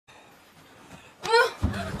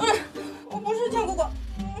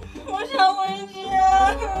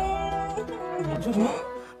说什么？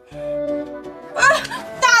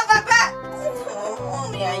大宝贝，我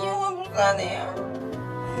脸因为不干的呀。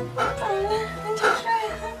太帅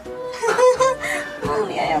了，我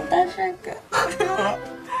脸有大帅哥。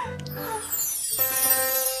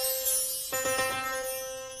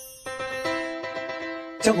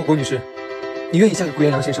江火国女士，你愿意嫁给顾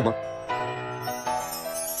延良先生吗？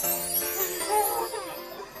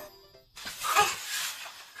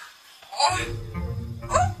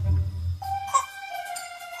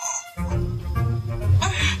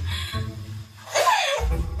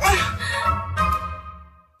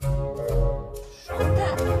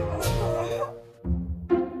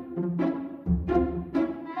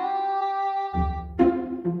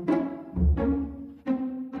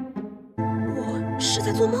是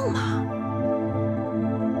在做梦吗？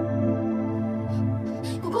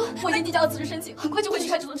果果，我已经递交了辞职申请，很快就会离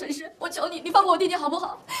开这座城市。我求你，你放过我弟弟好不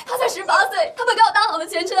好？他才18岁，他们给我大好的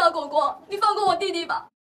前程啊！果果，你放过我弟弟吧。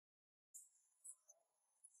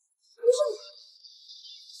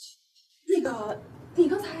那个，你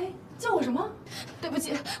刚才叫我什么？对不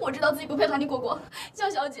起，我知道自己不配喊你果果。江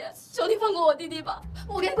小姐，求你放过我弟弟吧，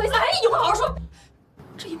我给你跪下。哎，有话好好说。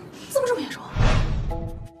这一幕这么眼熟。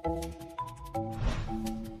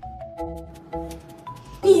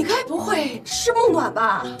你该不会是梦暖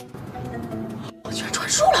吧？我居然传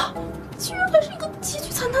输了，居然还是一个极具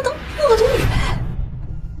惨淡的恶毒女配。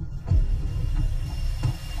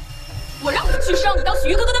我让你去是让你当许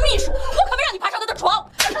玉哥哥的秘书，我可没让你爬上他的床。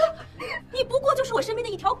你不过就是我身边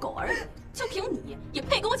的一条狗而已，就凭你也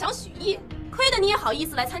配跟我抢许艺？亏得你也好意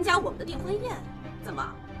思来参加我们的订婚宴，怎么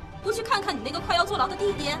不去看看你那个快要坐牢的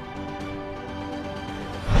弟弟？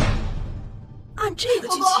按这个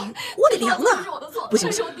剧情，我得凉啊！不行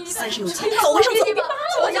，30有7，走为上策！别扒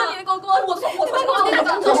了我呀！果果，我错，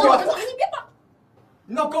你别扒！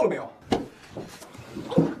你闹够了没有？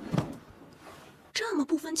这么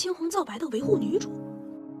不分青红皂白的维护女主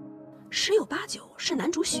，10有8九是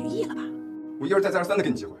男主许艺了吧？我一而再再而三的给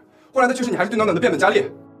你机会，换来的却是你还是对暖暖的变本加厉。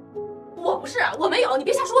我不是，我没有，你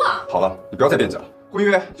别瞎说了。好了，你不要再辩解了，婚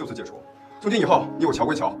约就此解除。从今以后，你我桥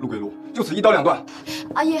归桥，路归路，就此一刀两断。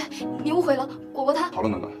阿姨，你误会了，果果她……好了，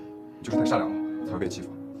暖暖，你就是太善良了，才会被欺负。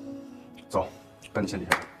走，带你先离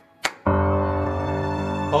开。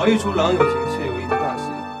好一出郎有情妾有意的大戏。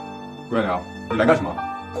顾延良，你来干什么？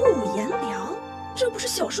顾延良，这不是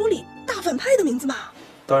小说里大反派的名字吗？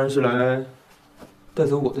当然是来带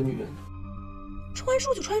走我的女人。穿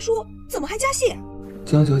书就穿书，怎么还加戏？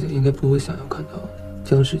江小姐应该不会想要看到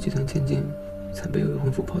江氏集团千金惨被未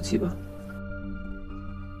婚夫抛弃吧？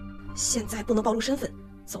现在不能暴露身份，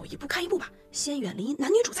走一步看一步吧，先远离男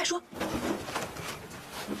女主再说。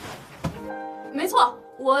没错，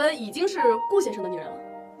我已经是顾先生的女人了。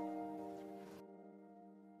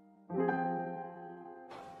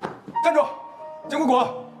站住！江果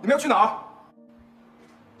果，你们要去哪儿？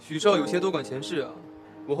许少有些多管闲事啊！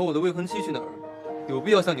我和我的未婚妻去哪儿？有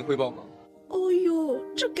必要向你汇报吗？哦呦，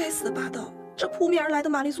这该死的霸道，这扑面而来的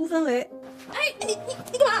玛丽苏氛围！哎，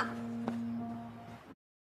你干嘛？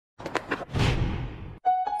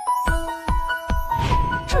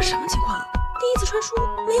这什么情况？第一次穿书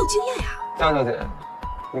没有经验呀！江小姐，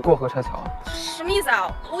你过河拆桥。什么意思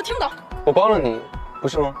啊？我听不懂。我帮了你，不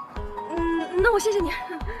是吗？那我谢谢你。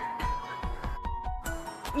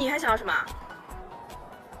你还想要什么？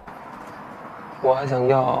我还想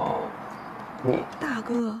要你。大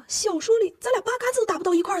哥，小说里咱俩8竿子都打不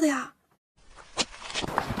到一块儿的呀！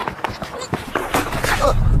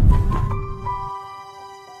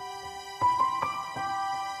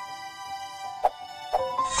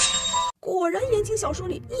果然言情小说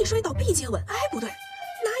里一摔倒必接吻。哎，不对，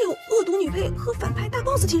哪有恶毒女配和反派大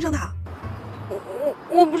boss 亲上的？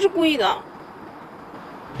我不是故意的。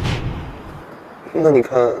那你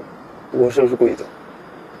看，我是不是故意的？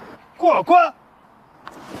果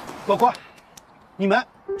果，你们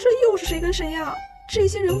这又是谁跟谁呀？这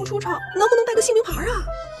些人物出场能不能带个姓名牌啊？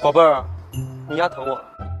宝贝儿，你丫疼我了。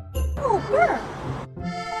宝贝儿，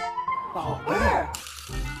宝贝儿。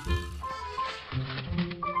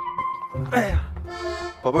哎呀，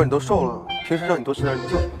宝贝儿，你都瘦了，平时让你多吃点，你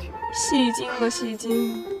就是不听。戏精了戏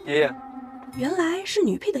精。爷爷，原来是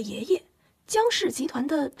女配的爷爷，江氏集团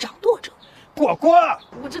的掌舵者。果果，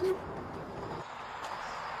我真的……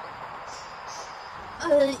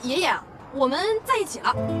爷爷，我们在一起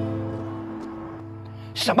了。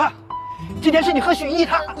什么？今天是你和许艺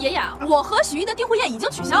他……爷爷，我和许艺的订婚宴已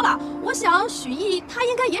经取消了。我想许艺他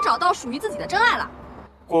应该也找到属于自己的真爱了。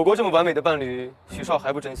果果这么完美的伴侣，许少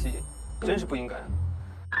还不珍惜，真是不应该。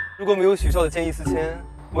如果没有许少的见异思迁，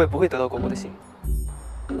我也不会得到果果的心。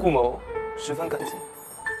顾某十分感激。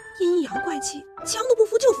阴阳怪气，强都不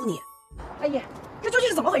服就服你。阿姨，这究竟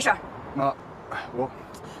是怎么回事？妈，我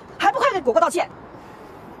还不快给果果道歉！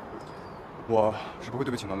我是不会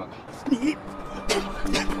对不起暖暖的。你，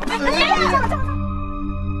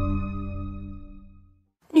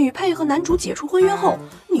女配和男主解除婚约后，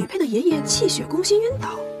女配的爷爷气血攻心晕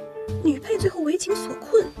倒，女配最后为情所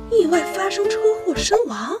困，意外发生车祸身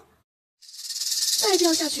亡。再这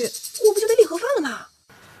样下去，我不就得领盒饭了吗？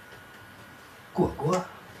果果，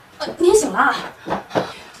您醒了，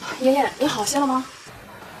爷爷，你好些了吗？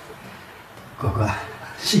果果，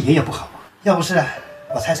是爷爷不好，要不是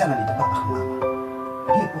我拆散了你的爸爸和妈妈，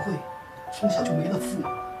你也不会从小就没了父母。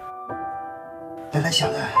本来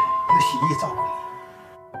想着有许艺照顾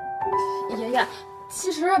你。爷爷，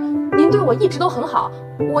其实您对我一直都很好，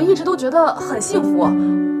我一直都觉得很幸福。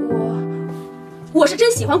我是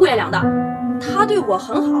真喜欢顾彦良的，他对我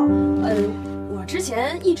很好。我之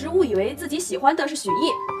前一直误以为自己喜欢的是许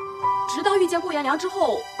艺，直到遇见顾彦良之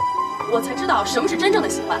后，我才知道什么是真正的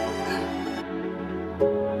喜欢。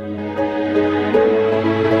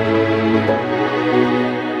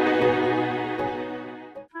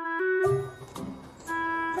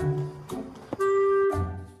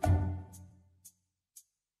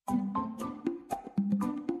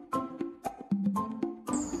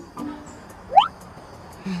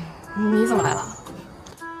你怎么来了？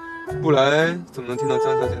不来怎么能听到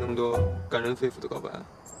江小姐那么多感人肺腑的告白？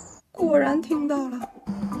果然听到了。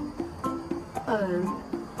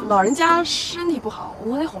老人家身体不好，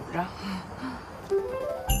我得哄着。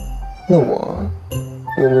那我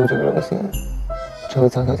有没有这个荣幸成为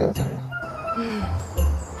江小姐的家人？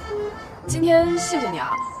今天谢谢你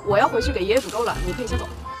啊，我要回去给爷爷煮粥了，你可以先走。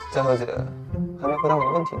江小姐还没回答我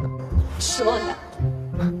的问题呢。什么问题啊？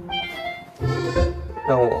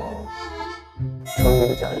让我成为你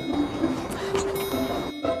的家人。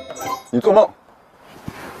你做梦！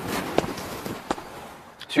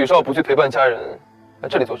许少不去陪伴家人，来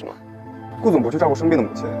这里做什么？顾总不去照顾生病的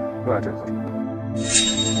母亲，又来这里做什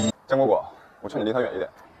么？江果果，我劝你离他远一点。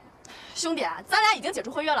兄弟啊，咱俩已经解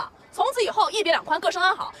除婚约了，从此以后一别两宽，各生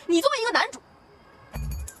安好。你作为一个男主，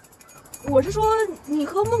我是说你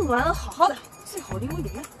和孟暖好好的，最好离我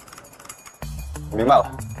远远。我明白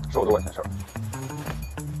了，是我多管闲事儿。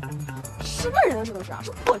什么人啊，这都是啊，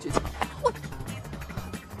是破剧情。我，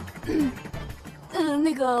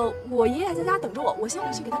那个我爷爷在家等着我，我先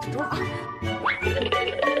回去给他煮粥了啊。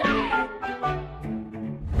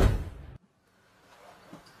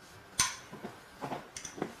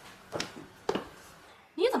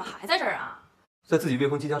你怎么还在这儿啊？在自己未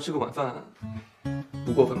婚妻家吃个晚饭，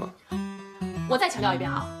不过分吗？我再强调一遍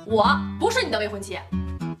啊，我不是你的未婚妻。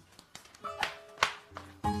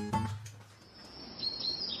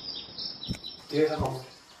爷爷还好吗？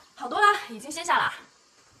好多了，已经歇下了。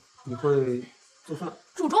你会做饭？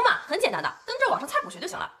煮粥嘛，很简单的，跟着网上菜谱学就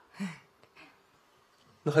行了。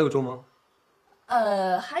那还有粥吗？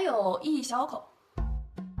还有一小口。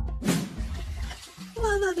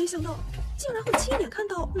万万没想到，竟然会亲眼看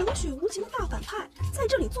到冷血无情的大反派在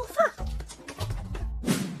这里做饭。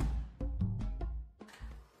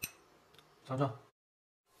尝尝。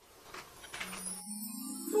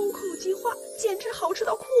入口即化，简直好吃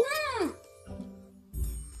到哭。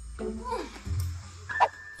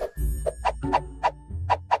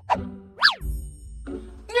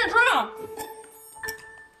你也吃啊！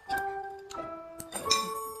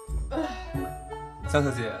江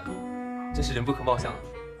小姐，真是人不可貌相。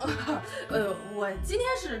我今天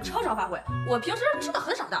是超常发挥，我平时吃的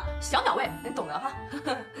很少的，小鸟胃，你懂的哈。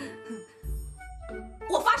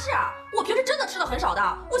我发誓啊，我平时真的吃的很少的，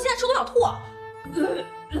我现在吃都想吐。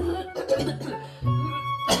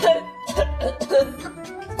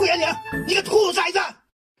顾颜良，你个兔崽子！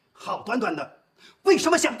好端端的，为什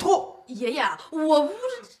么想吐？爷爷，我不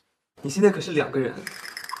是。你现在可是2个人，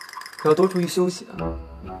可要多注意休息啊。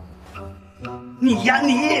你呀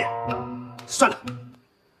你！算了，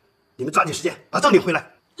你们抓紧时间把证领回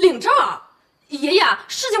来。领证？爷爷，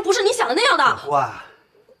事情不是你想的那样的。哇，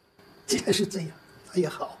既然是这样，那也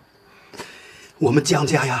好。我们江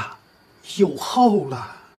家呀，有后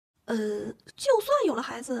了。就算有了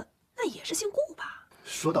孩子，那也是姓顾吧？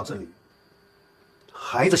说到这里，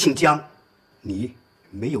孩子姓江，你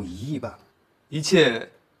没有异议吧？一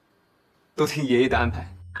切都听爷爷的安排。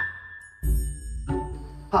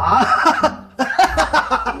啊！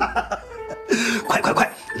快！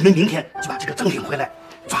你们明天就把这个证领回来，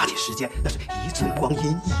抓紧时间，那是1寸光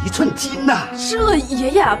阴1寸金呐！这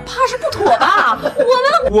爷爷怕是不妥吧？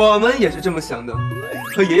我们也是这么想的，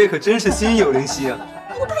可爷爷可真是心有灵犀啊！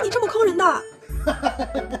不带你这么坑人的。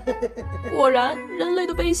果然，人类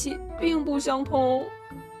的悲喜并不相通。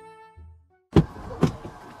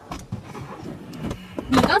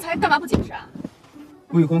你刚才干嘛不解释啊？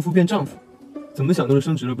未婚夫变丈夫，怎么想都是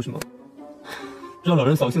升职了，不是吗？让老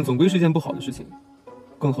人扫兴总归是件不好的事情，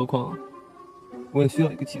更何况我也需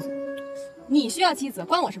要一个妻子。你需要妻子，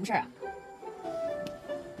关我什么事儿啊？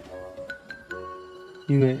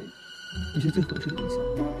因为你是最合适的对象。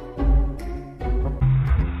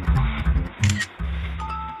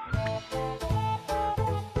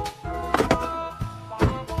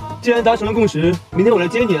既然达成了共识，明天我来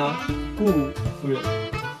接你啊，顾夫人。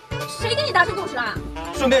谁跟你达成共识啊？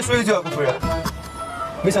顺便说一句啊，顾夫人，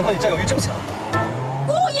没想到你占有欲这么强。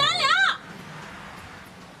顾颜良，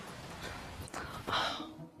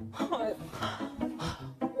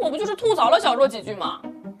我不就是吐槽了小若几句吗？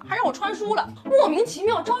还让我穿书了，莫名其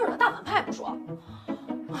妙招惹了大反派不说。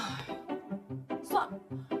算了，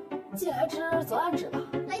既来之则安之吧。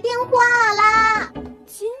来电话啦！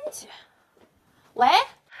金姐，喂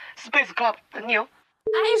Space Club 等你哦。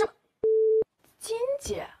哎什么？金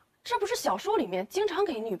姐，这不是小说里面经常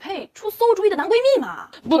给女配出馊主意的男闺蜜吗？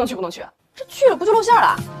不能去，不能去，这去了不就露馅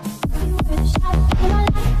了？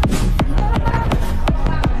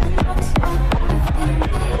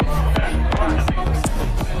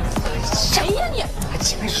谁呀你？还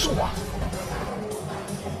姐妹树啊！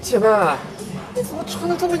姐妹，你怎么穿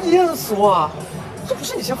的这么艳俗啊？这不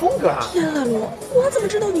是你些风格啊！天啊，罗，我怎么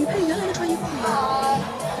知道女配原来的穿衣风格？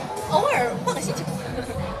偶尔换个心情。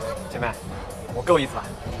姐妹，我够意思了，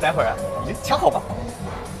待会儿你就抢好吧。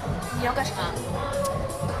你要干什么？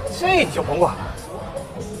这你就甭管了。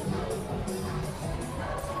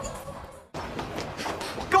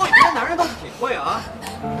我告诉你，这男人倒是挺会啊。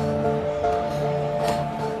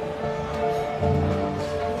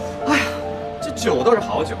哎呀，这酒倒是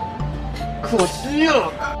好酒，可惜了。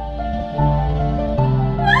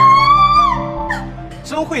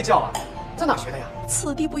真会叫啊，在哪学的呀？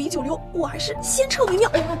此地不宜久留，我还是先撤为妙。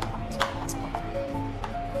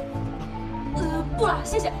不了，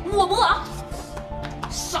谢谢，我不饿。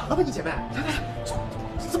傻了吧你姐妹？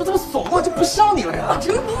怎么这么怂啊？这不像你了呀！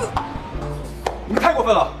真不。你们太过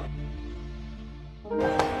分了！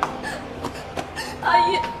阿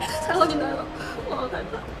姨，还好你来了，我好害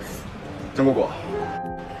怕。张果果，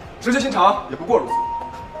直接心肠也不过如此。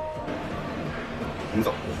你们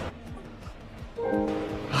走。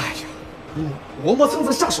哎呀，你磨磨蹭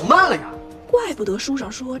蹭下手慢了呀！怪不得书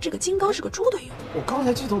上说这个金刚是个猪队友。我刚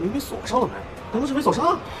才记得明明锁上了门，难道是没锁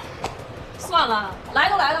上？算了，来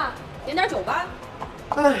都来了，点点酒吧。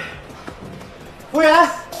哎，服务员，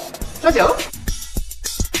抓酒。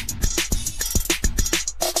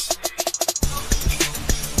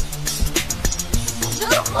真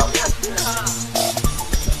喝不下去了。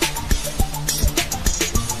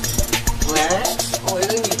喂，我是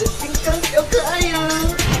你的金刚小可爱呀。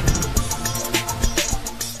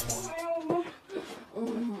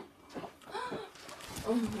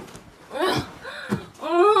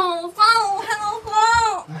我还能喝。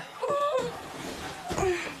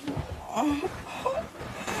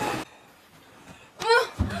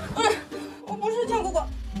我不是江果果，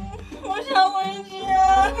我想回家。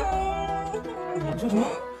你说什么？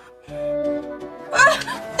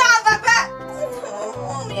大反派！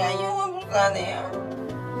我连衣我不干的呀。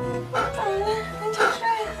长得挺帅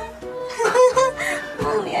的，我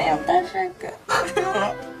脸有大帅哥。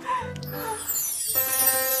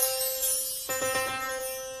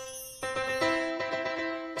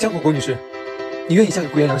江果果女士，你愿意嫁给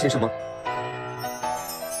顾颜良先生吗？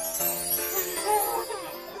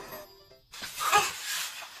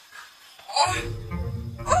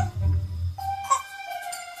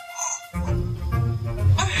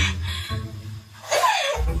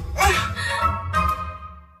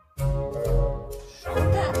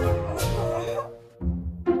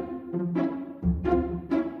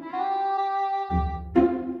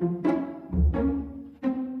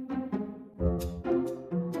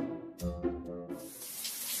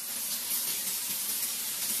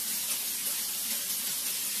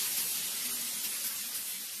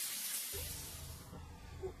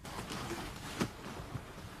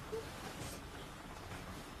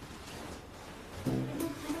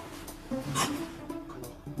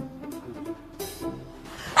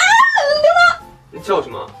叫什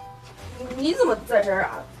么？你怎么在这儿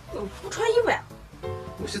啊？不穿衣服呀？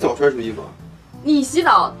我洗澡穿什么衣服啊？你洗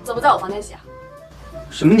澡怎么在我房间洗啊？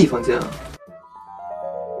什么你房间啊？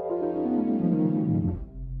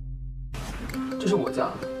这是我家，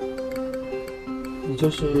你这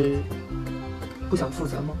是不想负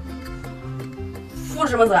责吗？负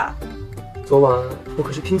什么责啊？昨晚我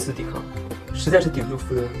可是拼死抵抗，实在是抵不住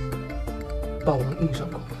夫人霸王硬上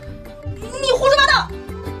弓。你胡说八道！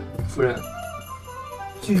夫人，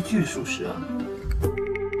句句属实啊。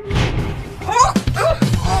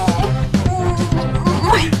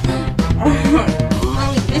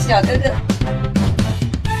小哥哥。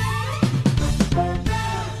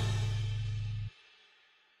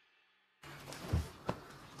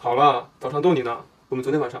好了，早上逗你呢。我们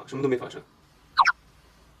昨天晚上什么都没发生。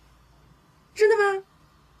真的吗？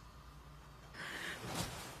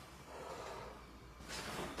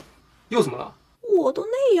又怎么了？我都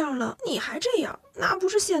那样了，你还这样，那不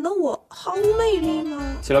是显得我毫无魅力吗？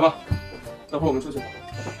起来吧，待会儿我们出去。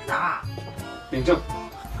哪？领证。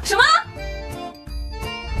什么？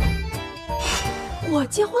我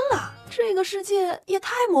结婚了？这个世界也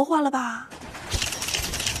太魔幻了吧！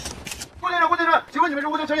郭先生，郭先生，请问你们是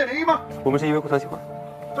互相抢眼联姻吗？我们是因为互相喜欢。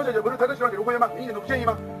张小姐不是才刚喜欢李如辉吗？你一点都不介意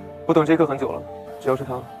吗？我等这一刻很久了，只要是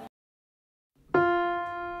他。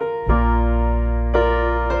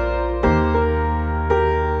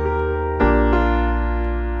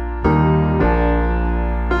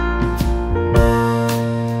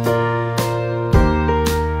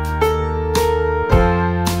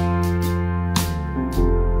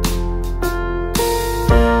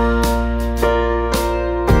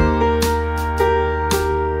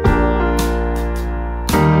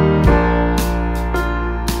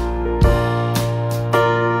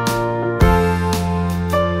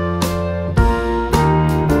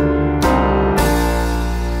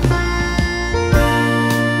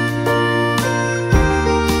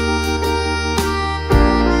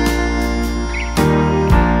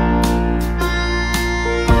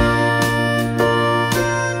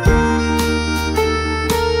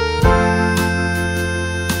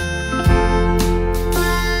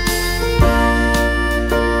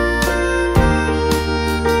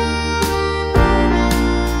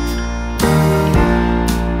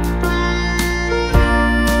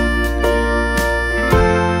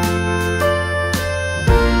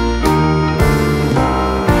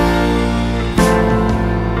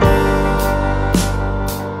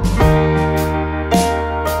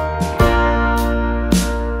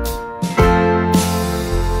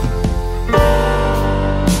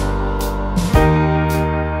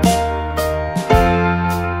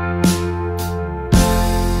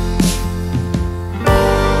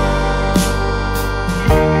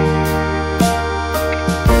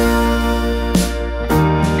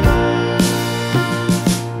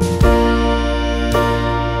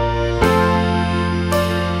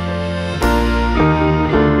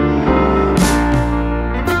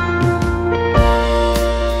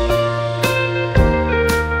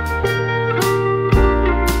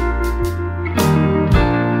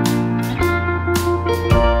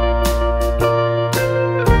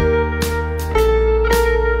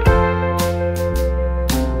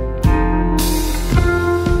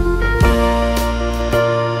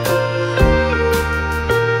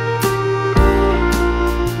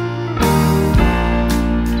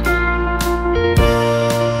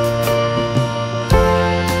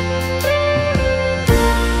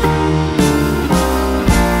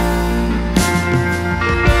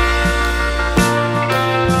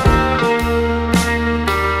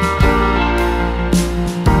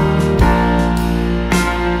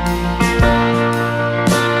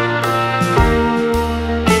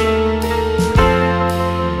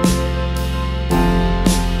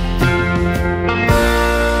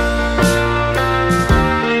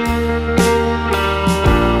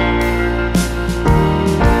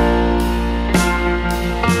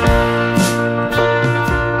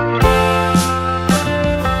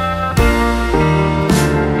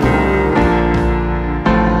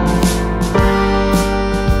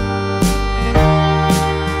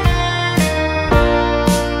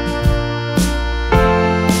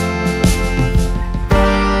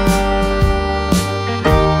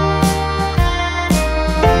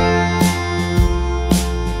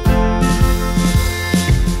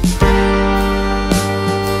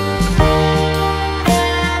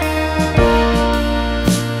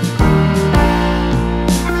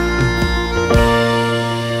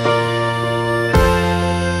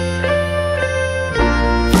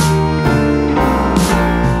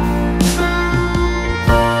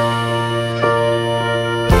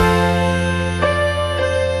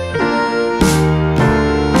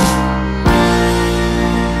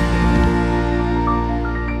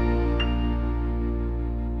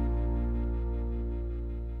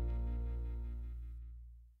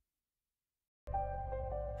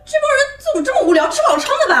这帮人怎么这么无聊，吃饱了撑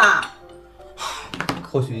的吧？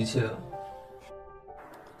或许一切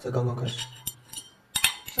才刚刚开始。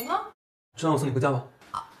什么？这让我送你回家吧。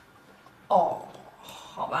哦，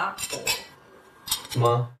好吧。怎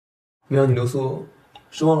么，没让你留宿，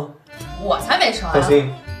失望了？我才没成啊！放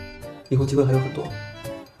心，以后机会还有很多，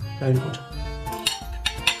来日方长。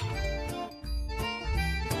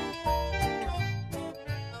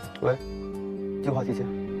喂，电话提前。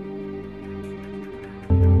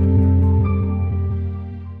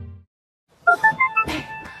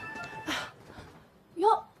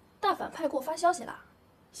哟，大反派给我发消息啦！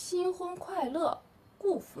新婚快乐，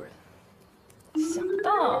顾夫人。想不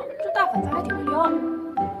到这大反派还挺会撩，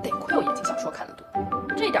得亏我言情小说看得多，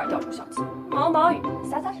这点雕虫小技，毛毛雨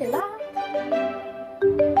洒洒水吧。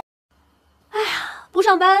哎呀，不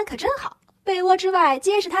上班可真好，被窝之外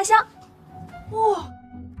皆是他乡。哇，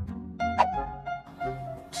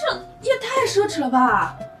这也太奢侈了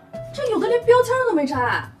吧！这有的连标签都没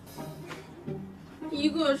粘。一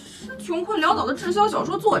个是穷困潦倒的滞销小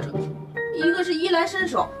说作者，一个是衣来伸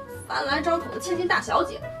手、饭来张口的千金大小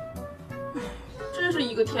姐。真是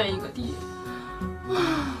一个天一个地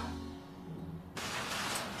啊！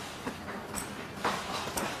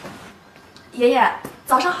爷爷，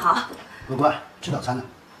早上好。果果，吃早餐呢？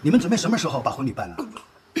你们准备什么时候把婚礼办呢？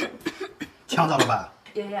呛着了吧？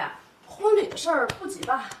爷爷，婚礼的事儿不急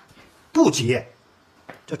吧？不急，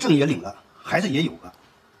这证也领了，孩子也有了，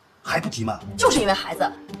还不急吗？就是因为孩子。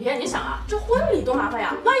爷爷，你想啊，这婚礼多麻烦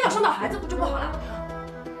呀，万一要生到孩子，不就不好了？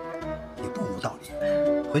也不无道理。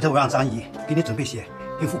回头我让张姨给你准备些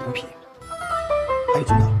孕妇补品，还有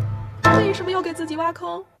中药。为什么要给自己挖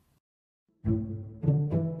坑？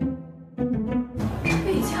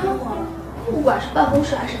被掐慌了，不管是办公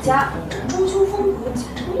室还是家，这装修风格简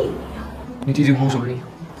直都一模一样。你弟弟哭什么声音？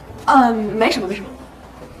没什么没什么。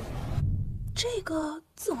这个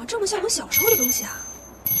怎么这么像我小时候的东西啊？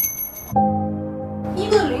一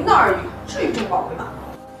个铃铛而已，至于这么宝贵吗？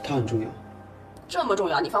它很重要，这么重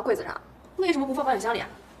要，你放柜子上，为什么不放保险箱里啊？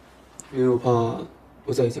因为我怕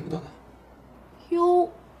我再也见不到他。哟，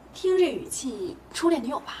听这语气，初恋女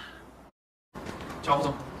友吧？叫我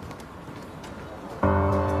走。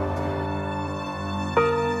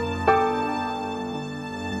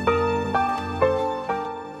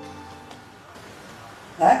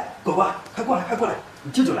来，果果，快过来，快过来，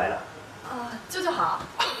你舅舅来了。舅舅好。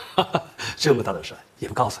这么大的事也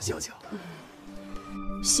不告诉舅舅。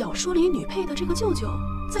小说里女配的这个舅舅，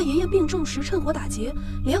在爷爷病重时趁火打劫，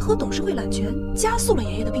联合董事会揽权，加速了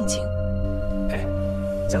爷爷的病情。哎，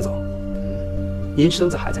江总，您身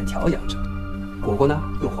子还在调养着，果果呢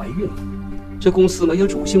又怀孕了，这公司没有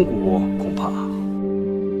主心骨，恐怕……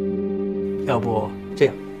要不这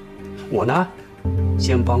样，我呢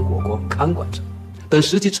先帮果果看管着，等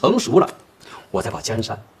时机成熟了，我再把江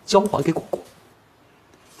山交还给果果。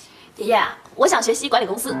爷爷，我想学习管理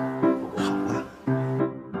公司。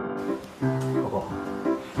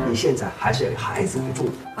你现在还是以孩子为重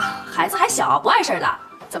啊，孩子还小，不碍事的。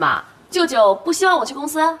怎么，舅舅不希望我去公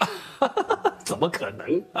司？怎么可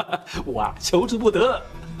能？我啊，求之不得。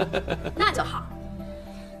那就好。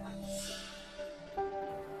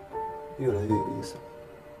越来越有意思。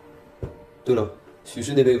对了，许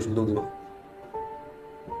氏那边有什么动静吗？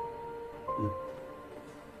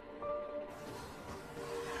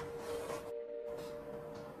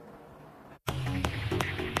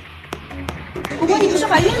果果，你不是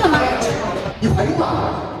怀孕了吗？你怀孕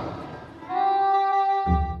了？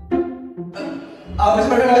不是，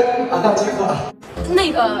那结婚了。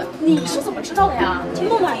那个，你是怎么知道的呀？听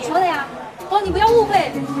孟婉说的呀。哦，你不要误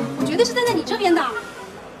会，我绝对是站在你这边的。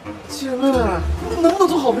姐妹，能不能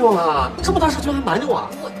做好朋友了？这么大事居然还瞒着我？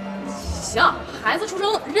行，孩子出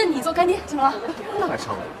生认你做干爹，怎么了？那还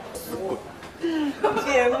上来？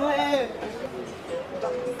姐妹，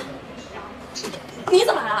你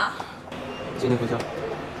怎么来了？今天回家。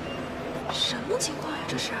什么情况呀？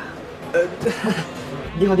这是？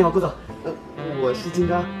你好，顾总。我是金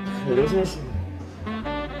刚，很荣幸认识你。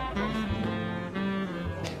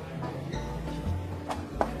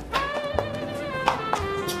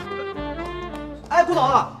哎，顾总，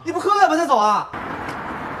你不喝呀？我再走啊。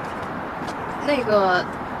那个，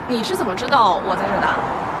你是怎么知道我在这的？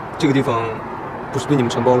这个地方不是被你们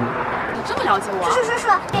承包了吗？你这么了解我？叔，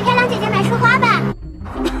给漂亮姐姐买束花吧。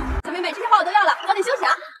小妹妹，这些花我都要了，早点休息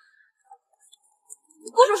啊。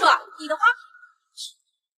顾叔叔，你的花。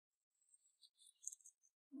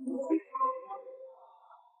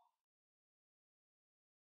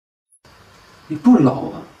你不老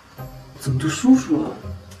啊，怎么就叔叔了？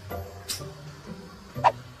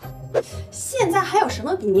现在还有什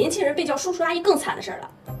么比年轻人被叫叔叔阿姨更惨的事了？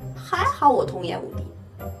还好我童颜无敌。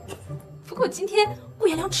不过今天顾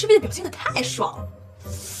颜良吃瘪的表现可太爽了。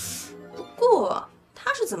不过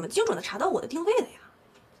他是怎么精准的查到我的定位的呀？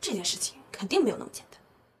这件事情肯定没有那么简单。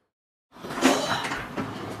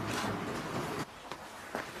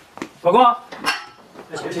果果，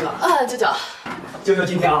来学习了。舅舅。舅舅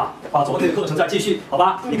今天啊，把昨天的课程再继续，好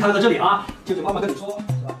吧？你看到这里啊，舅舅慢慢跟你说。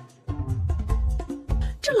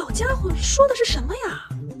这老家伙说的是什么呀？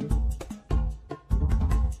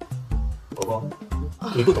果，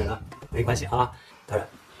你不懂的没关系啊。当然，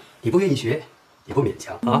你不愿意学也不勉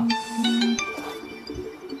强啊。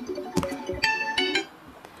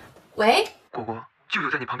喂，果果，舅舅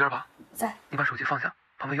在你旁边吧？在。你把手机放下，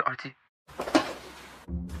旁边有耳机。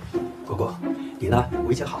果果，你呢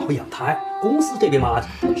回家好好养胎。公司这边嘛，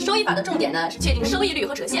收益法的重点呢是确定收益率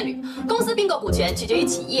和折现率。公司并购股权取决于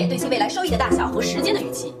企业对其未来收益的大小和时间的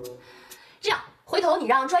预期。这样，回头你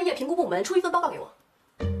让专业评估部门出一份报告给我。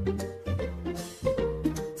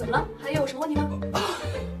怎么了？还有什么问题吗？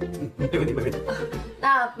没问题，没问题。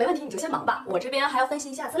那没问题，你就先忙吧，我这边还要分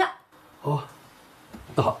析一下资料。哦，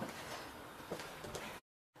那好。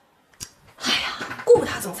哎呀，顾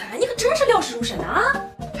大总裁，你可真是料事如神啊！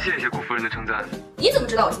谢谢顾夫人的称赞。你怎么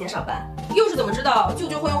知道我今天上班？又是怎么知道舅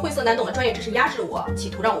舅会用晦涩难懂的专业知识压制我，企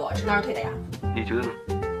图让我知难而退的呀？你觉得呢？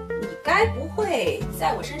你该不会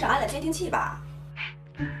在我身上安了监听器吧？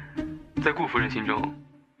在顾夫人心中，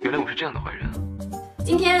原来我是这样的坏人。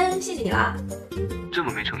今天谢谢你啦。这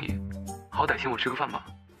么没诚意，好歹请我吃个饭吧。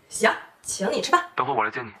行，请你吃饭。等会我来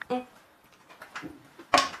接你。嗯。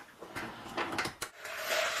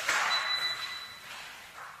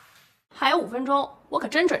还有5分钟，我可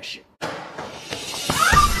真准时。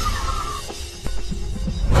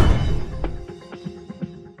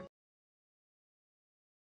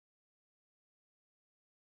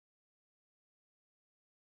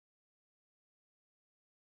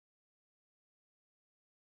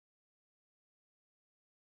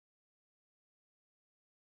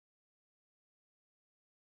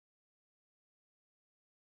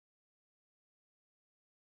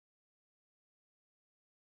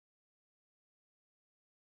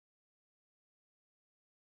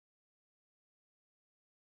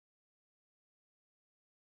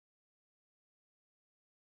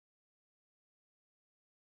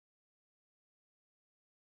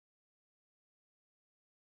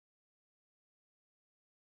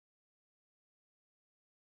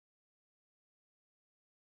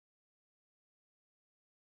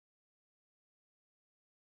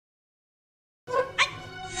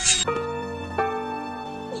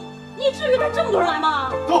你至于带这么多人来吗？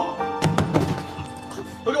走，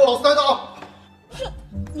都给我老实待着啊！不是，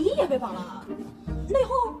你也被绑了？内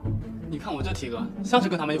讧？你看我这体格，像是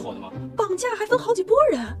跟他们一伙的吗？绑架还分好几拨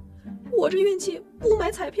人，我这运气不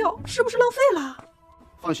买彩票是不是浪费了？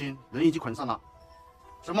放心，人已经捆上了。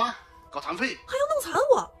什么？搞残废？还要弄残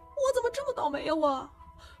我？我怎么这么倒霉呀我？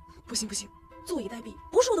不行不行，坐以待毙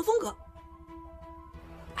不是我的风格。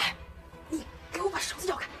哎，你给我把绳子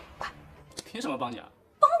摇开，快！凭什么帮你啊？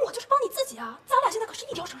帮我就是帮你自己啊！咱俩现在可是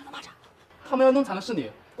一条绳上的蚂蚱。他们要弄残的是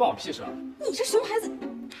你，关我屁事啊！你这熊孩子，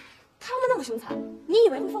他们那么凶残，你以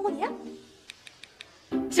为会放过你？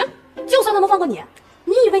行，就算他们放过你，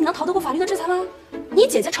你以为你能逃得过法律的制裁吗？你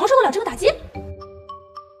姐姐承受得了这个打击？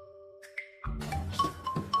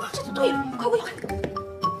这就对了，快给我摇开！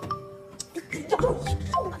你咬住你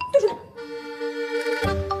肉呢，对准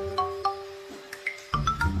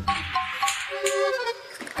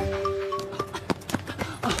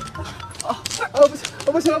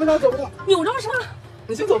不行，不行，走不动。扭着了是吗？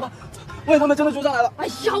你先走吧，万一他们真的追上来了。哎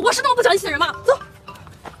呀，我是那么不讲义气的人吗？走。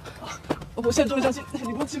我现在终于相信，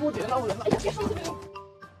你不是欺负我姐姐那种人了。哎呀，别说了，别说了。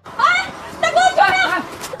哎，大哥，救命！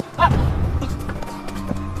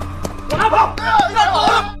往哪跑？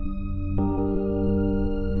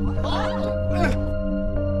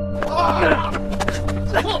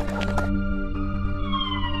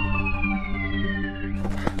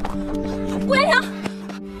顾延良。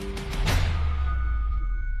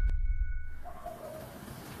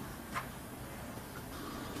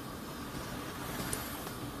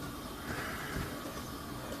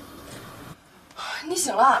你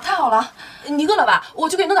醒了，太好了！你饿了吧？我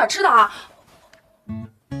去给你弄点吃的啊。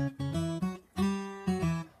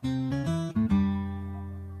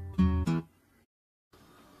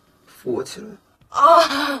扶我起来。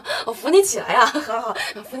啊，我扶你起来呀！好好，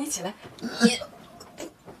扶你起来。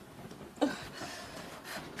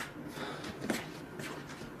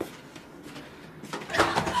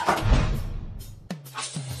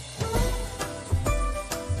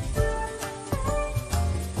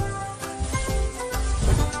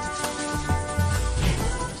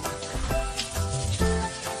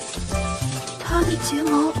他的睫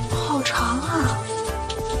毛好长啊！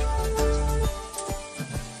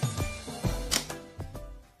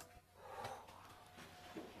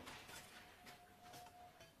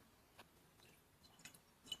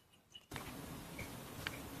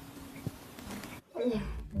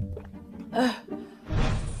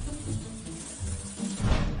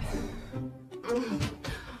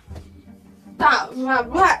大反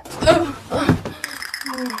派。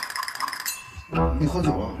你喝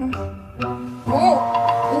酒了？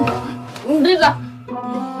你这个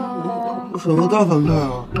什么大反派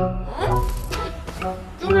啊？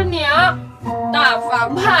就是你啊，大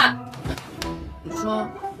反派！你说，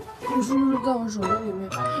你是不是在我手机里面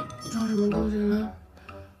装什么东西了？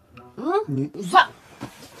你算，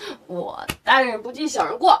我大人不计小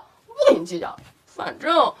人过，不跟你计较。反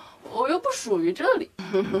正我又不属于这里。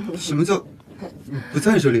什么叫不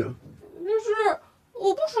在这里了？就是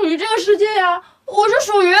我不属于这个世界呀，我是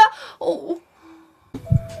属于我。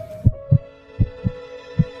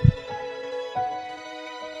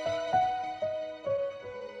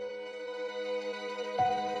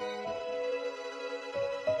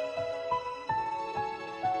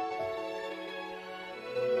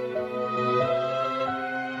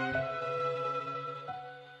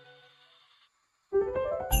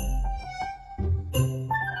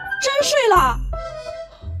真睡了？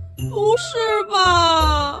不是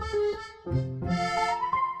吧？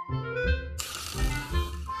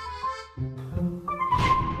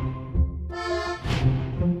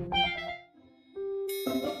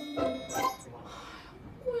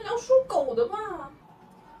顾月良属狗的吧？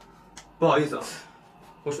不好意思啊，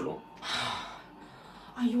我属龙。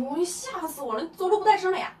哎呦，你吓死我了！你走路不带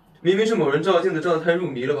声了呀？明明是某人照镜子照得太入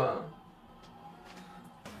迷了吧？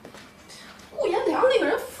顾炎良那个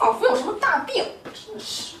人仿佛有什么大病，真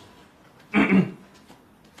是。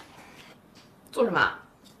做什么？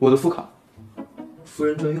我的副卡，夫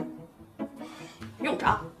人专用。用着，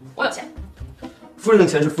我有钱。夫人的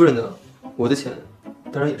钱是夫人的，我的钱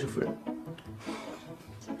当然也是夫人的。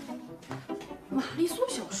玛丽苏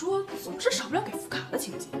小说总是少不了给副卡的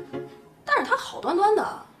情节，但是他好端端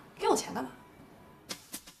的给我钱干嘛？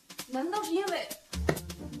难道是因为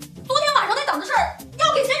昨天晚上那档子事儿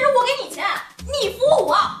要给钱时我给你钱，你服务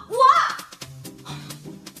我？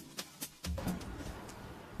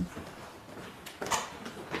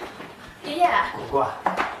爷爷，果果，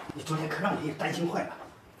你昨天可让爷爷担心坏了，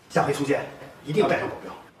下回出见一定要带上保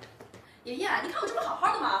镖。爷爷，你看我这不好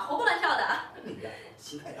好的吗？活蹦乱跳的。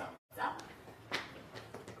心态点。走。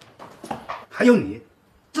还有你，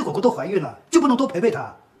这果果都怀孕了，就不能多陪陪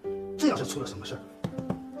她？这要是出了什么事儿，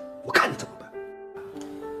我看你怎么办？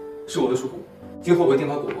是我的疏忽，今后我会定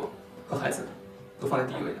把果果和孩子都放在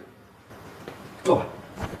第一位的。坐吧。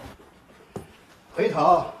回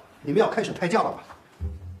头你们要开始胎教了吧？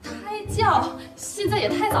胎教？现在也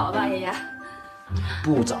太早了吧，爷爷？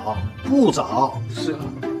不早，不早。是啊，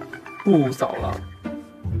不早了。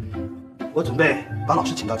我准备把老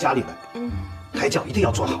师请到家里来，胎教一定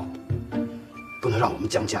要做好，不能让我们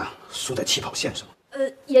江家输在起跑线上。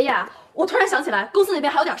爷爷，我突然想起来，公司那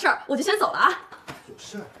边还有点事儿，我就先走了啊。有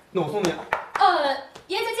事？那我送你。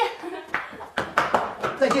爷爷再见。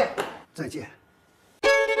再见，再见。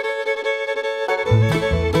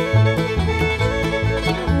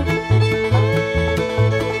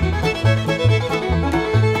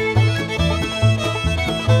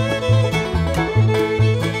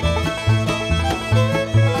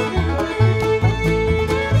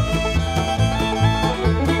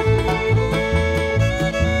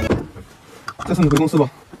再送你回公司吧。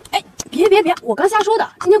哎，别，我刚瞎说的，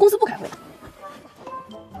今天公司不开会。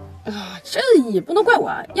啊，这也不能怪我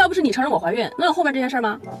啊！要不是你承认我怀孕，能有后面这件事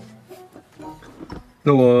吗？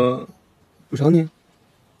那我补偿你，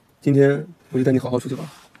今天我就带你好好出去玩。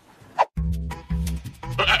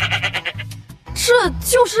这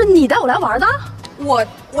就是你带我来玩的？我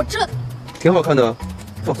这挺好看的，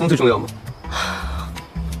放松最重要嘛。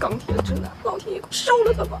钢铁直男，老天爷烧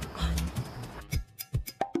了他吧！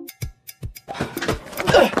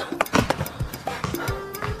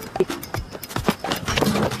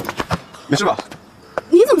没事吧？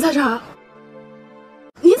你怎么在这儿？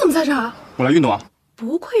你怎么在这儿？我来运动啊。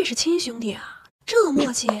不愧是亲兄弟啊，这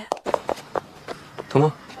默契。疼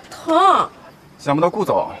吗？疼。想不到顾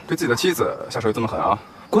总对自己的妻子下手也这么狠啊！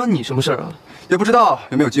关你什么事儿啊？也不知道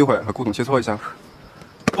有没有机会和顾总切磋一下。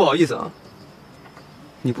不好意思啊，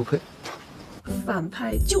你不配。反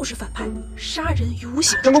派就是反派，杀人于无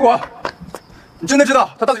形。张果果，你真的知道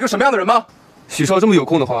他到底是个什么样的人吗？许少这么有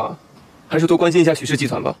空的话，还是多关心一下许氏集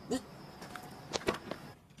团吧。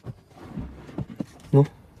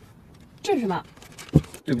这是什么？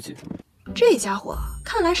对不起。这家伙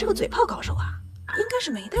看来是个嘴炮高手啊，应该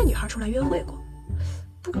是没带女孩出来约会过。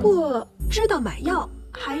不过知道买药，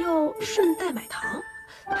还要顺带买糖，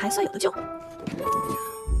还算有的救。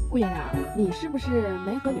顾爷良，你是不是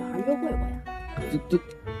没和女孩约会过呀？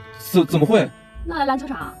怎么会？那篮球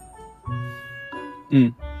场。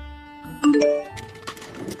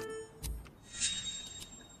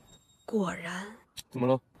果然。怎么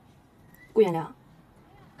了？顾爷良，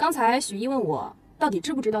刚才许一问我到底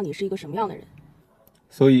知不知道你是一个什么样的人，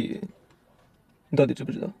所以你到底知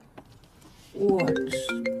不知道？我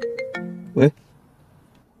喂，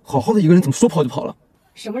好好的一个人怎么说跑就跑了？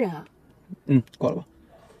什么人啊？挂了吧。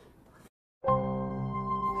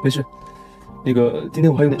没事，那个今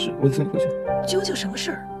天我还有点事，我得送你回去。究竟什么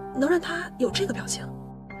事儿能让他有这个表情？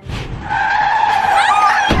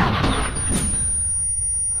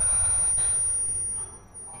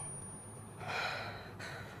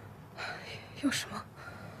有什么？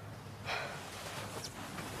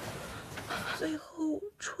最后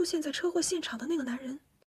出现在车祸现场的那个男人。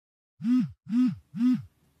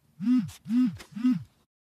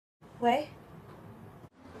喂。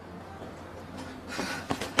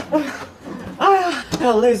哎呀，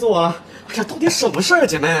累死我了！这到底什么事儿，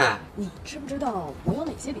姐妹？你知不知道我有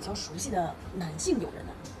哪些比较熟悉的男性友人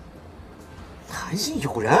呢？男性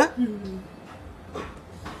友人？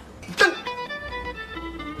这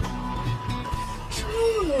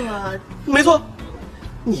没错，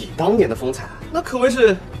你当年的风采那可谓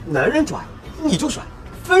是男人拽你就甩，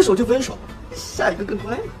分手就分手，下一个更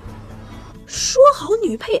乖。说好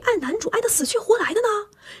女配爱男主爱得死去活来的呢，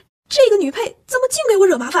这个女配怎么净给我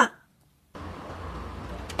惹麻烦？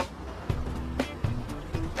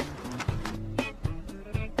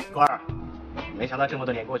官儿，没想到这么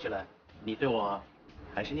多年过去了，你对我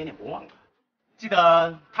还是念念不忘的。记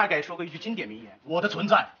得他给说过一句经典名言：“我的存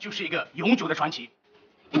在就是一个永久的传奇。”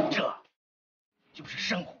这就是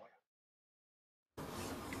生活呀。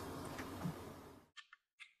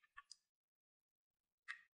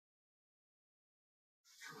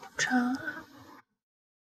茶。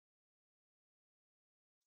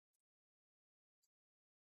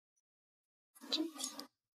真甜。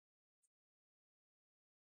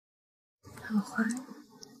好滑。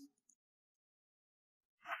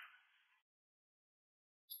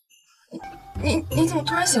你怎么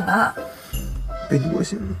突然醒了？被你摸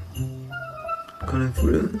醒了。看来夫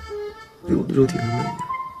人对我的肉体很满意。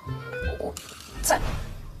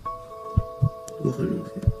我很荣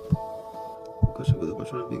幸。可舍不得把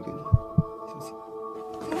传染病给你，谢谢。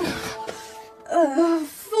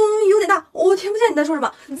风有点大，我听不见你在说什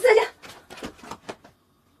么。再见。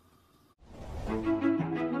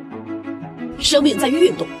生命在于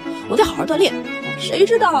运动，我得好好锻炼。谁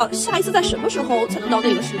知道下一次在什么时候才能到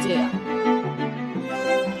那个世界呀？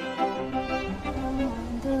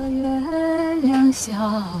月亮小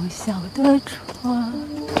小的船。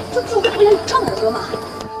这不是有这么的歌吗？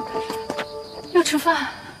要吃饭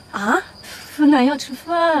啊？福南要吃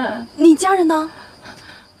饭。你家人呢？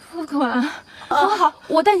不管。好，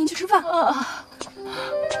我带你去吃饭。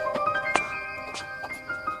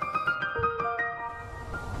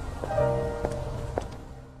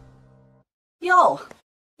哟，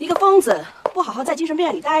一个疯子，不好好在精神病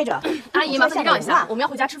院里待着。阿姨，麻烦你让一下，我们要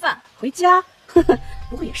回家吃饭。回家？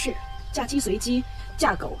不过也是，嫁鸡随鸡，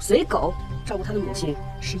嫁狗随狗，照顾他的母亲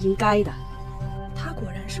是应该的。她果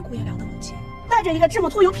然是顾炎良的母亲，带着一个这么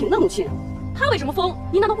拖油瓶的母亲，她为什么疯？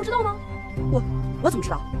你难道不知道吗？我怎么知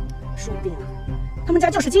道？说不定啊，他们家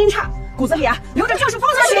就是基因差，骨子里啊流着就是疯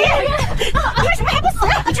子的血液。你为什么还不死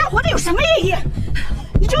呀？你这样活着有什么意义？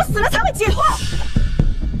你只有死了才会解脱。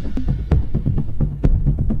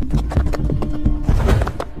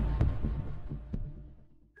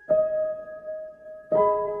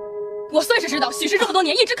我算是知道许氏这么多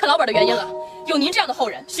年一直啃老本的原因了。有您这样的后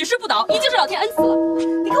人，许氏不倒已经是老天恩赐了。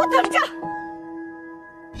你给我等着！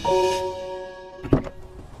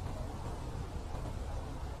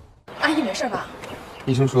阿姨没事吧？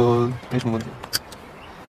医生说没什么问题。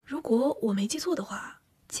如果我没记错的话，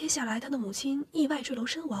接下来他的母亲意外坠楼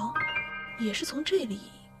身亡，也是从这里，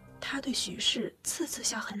他对许氏次次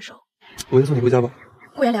下狠手。我先送你回家吧。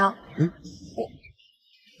顾炎良，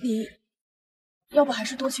你要不还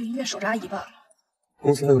是多去医院守着阿姨吧。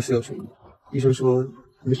公司还有事要处理，医生说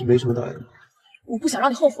没什么大碍。我不想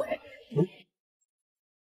让你后悔。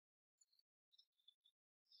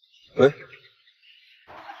喂。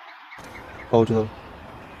好，我知道了。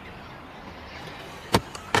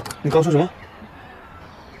你刚说什么？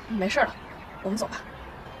没事了，我们走吧。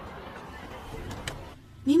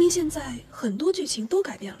明明现在很多剧情都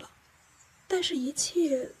改变了，但是一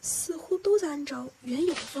切似乎都在按照原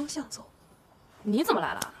有的方向走。你怎么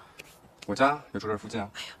来了？我家也住这附近啊。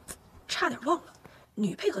哎呀，差点忘了，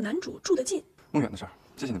女配和男主住得近。梦远的事儿，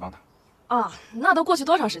谢谢你帮他。啊，那都过去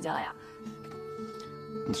多长时间了呀？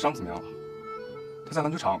你的伤怎么样了？他在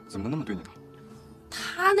篮球场怎么能那么对你呢？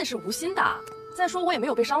他那是无心的。再说我也没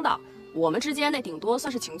有被伤到，我们之间那顶多算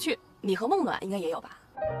是情趣。你和梦暖应该也有吧？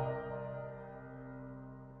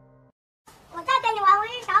我再跟你玩回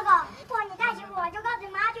去小狗，如果你再欺负我，就告诉你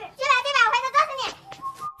妈去，去来这把我回头揍死你。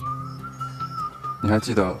你还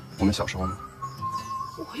记得我们小时候吗？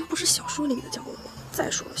我又不是小说里面的江果果。再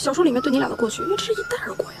说了，小说里面对你俩的过去也只是一带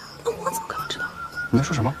而过呀，那我怎么可能知道？你在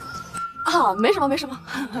说什么？啊，没什么，没什么。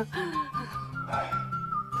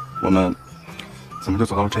我们怎么就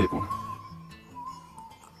走到了这一步呢？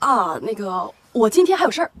啊，那个，我今天还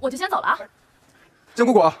有事儿，我就先走了啊。江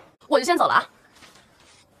果果，我就先走了啊。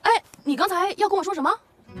哎，你刚才要跟我说什么？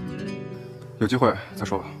有机会再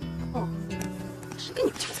说吧。哦，谁跟你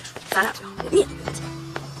有机会再说？咱俩最好面对面。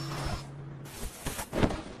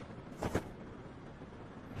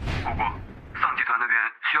果果，丧集团那边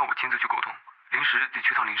需要我亲自去沟通，临时得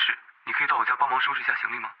去趟临市，你可以到我家帮忙收拾一下行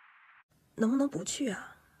李吗？能不能不去啊？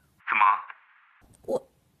怎么？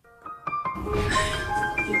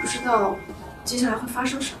也不知道接下来会发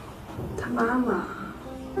生什么。他妈妈，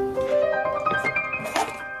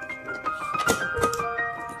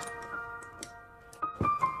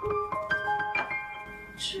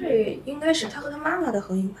这应该是他和他妈妈的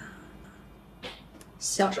合影吧？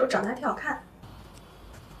小时候长得还挺好看。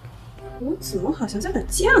我怎么好像在哪儿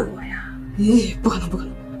见过呀？咦，不可能，不可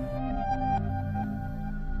能！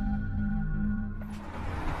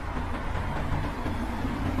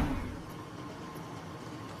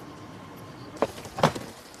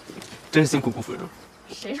真辛苦顾夫人。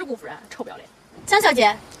谁是顾夫人？臭不要脸！江小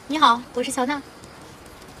姐，你好，我是乔娜。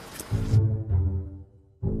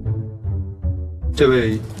这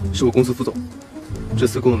位是我公司副总，这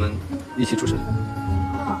次跟我们一起出差。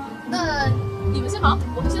哦，那你们先忙，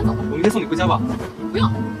我就先走了。我明天送你回家吧。不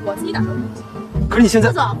用，我自己打车就行。可是你现在……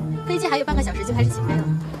副总，飞机还有半个小时就开始起飞了。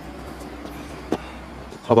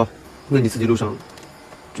好吧，那你自己路上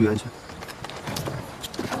注意安全。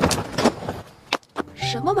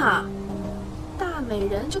什么嘛！大美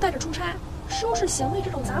人就带着出差，收拾行李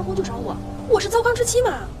这种杂活就找我，我是糟糠之妻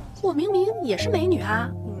嘛！我明明也是美女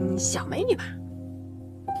啊，小美女吧。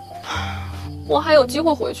我还有机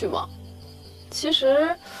会回去吗？其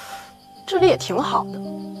实这里也挺好的，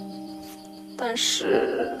但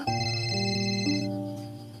是……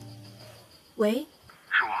喂，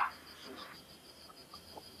是我。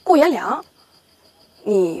顾延良，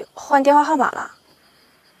你换电话号码了？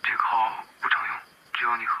这个号不常用，只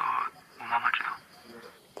有你和我妈妈知道。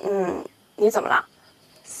你怎么了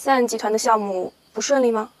？3集团的项目不顺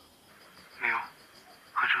利吗？没有，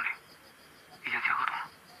很顺利，已经签合同了。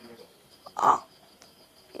啊，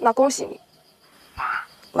那恭喜你。晚安。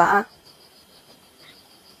晚安。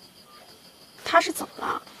他是怎么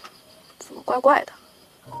了？怎么怪怪的？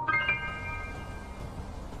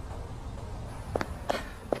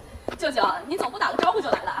舅舅，你总不打个招呼就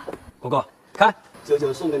来了？果果，看舅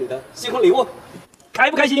舅送给你的新婚礼物，开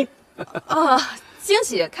不开心？啊，惊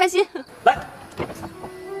喜，开心。来，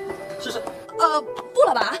试试。不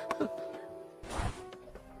了吧？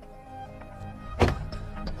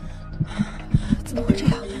怎么会这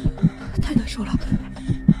样？太难受了。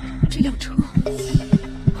这辆车，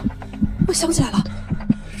我想起来了，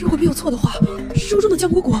如果没有错的话，书中的江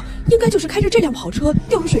果果应该就是开着这辆跑车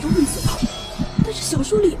掉入水中溺死的。但是小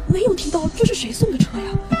说里没有提到这是谁送的车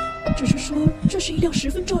呀，只是说这是一辆十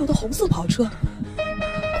分招摇的红色跑车。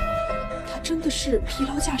他真的是疲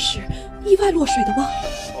劳驾驶意外落水的吗？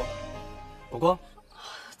果果，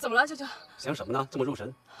怎么了，舅舅？想什么呢？这么入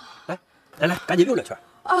神。来，赶紧溜两圈。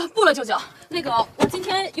啊，不了，舅舅，那个我今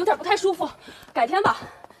天有点不太舒服，改天吧。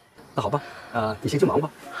那好吧，你先去忙吧。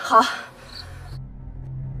好。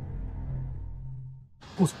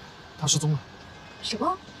顾总，他失踪了。什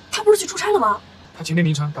么？他不是去出差了吗？他前天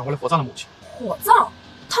凌晨赶回来火葬了母亲。火葬？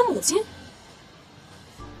他母亲？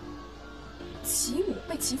其母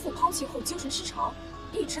被其父抛弃后精神失常，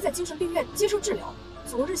一直在精神病院接受治疗。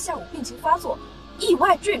昨日下午病情发作，意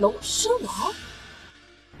外坠楼身亡。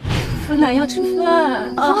芬兰要吃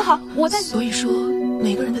饭。好，我在。所以说，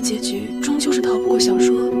每个人的结局终究是逃不过小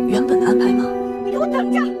说原本的安排吗？你给我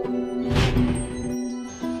等着！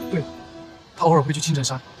对，他偶尔会去青城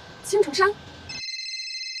山。青城山。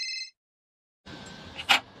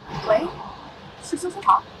喂，是修车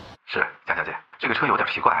行。是江小姐，这个车有点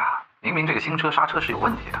奇怪啊，明明这个新车刹车是有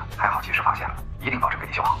问题的，还好及时发现了，一定保证给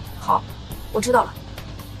你修好。好，我知道了。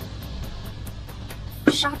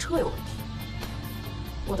刹车有问题，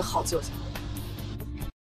我的好舅舅。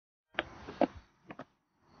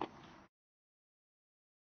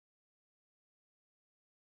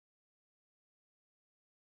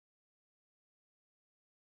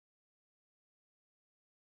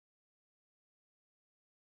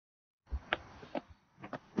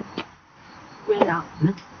顾院长，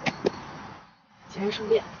前日生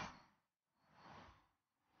变。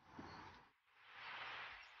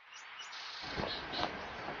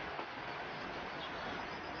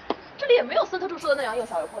这里也没有孙特助说的那样又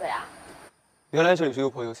小又破的呀。原来这里是又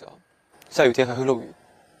破又小，下雨天还会漏雨。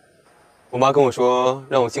我妈跟我说，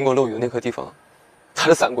让我经过漏雨的那颗地方，拿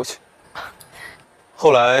着伞过去。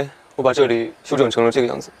后来我把这里修整成了这个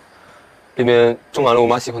样子，里面种满了我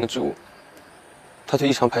妈喜欢的植物，她却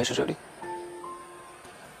异常排斥这里。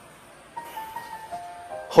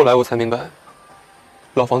后来我才明白，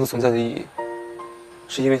老房子存在的意义，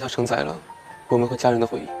是因为它承载了我们和家人的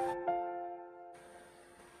回忆。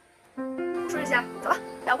梳理一下，走吧，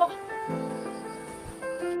带我逛逛。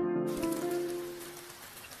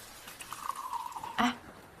哎，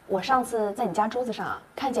我上次在你家桌子上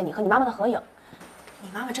看见你和你妈妈的合影，你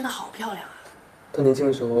妈妈真的好漂亮啊！她年轻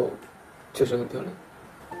的时候确实很漂亮，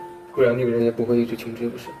不然女人也不会一直穷追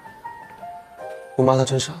不舍。我妈她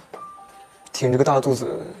真傻，挺着个大肚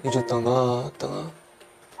子一直等啊等啊，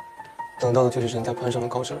等到的却是人家攀上了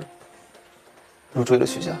高枝，入赘了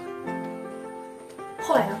徐家。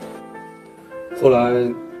后来呢？后来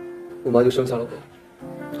我妈就生下了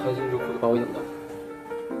我，含辛茹苦的把我养大，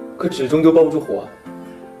可纸终究包不住火啊。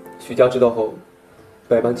徐家知道后，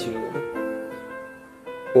百般欺辱我们。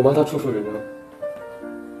我妈她处处忍让，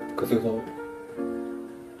可最后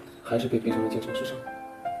还是被逼成了京城之上。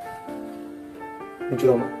你知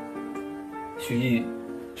道吗？许毅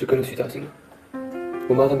是跟着徐家姓的，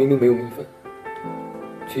我妈她明明没有名分，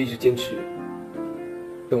却一直坚持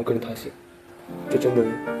让我跟着她姓，这真的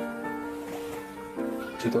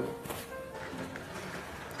值得吗？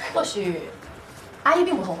或许阿姨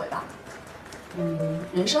并不后悔吧。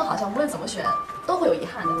人生好像无论怎么选都会有遗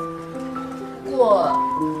憾的。不过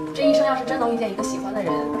这一生要是真能遇见一个喜欢的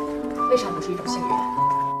人，未尝不是一种幸运。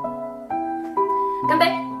干杯！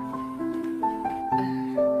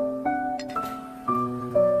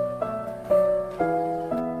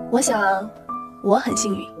我想我很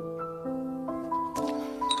幸运。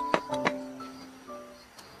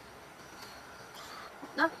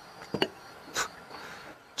那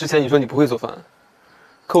之前你说你不会做饭，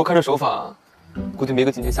可我看这手法，估计没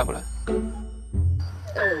个几年下不来。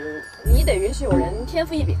你得允许有人天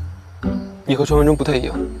赋异禀。你和传闻中不太一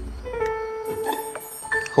样，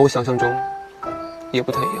和我想象中也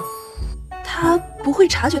不太一样。他不会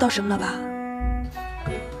察觉到什么了吧？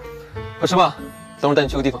快吃吧，等会儿带你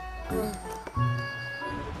去个地方。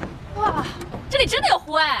哇，这里真的有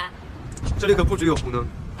湖哎！这里可不只有湖呢。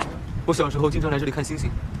我小时候经常来这里看星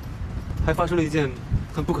星，还发生了一件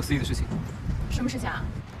很不可思议的事情。什么事情啊？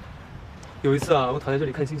有一次啊，我躺在这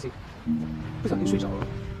里看星星，不小心睡着了。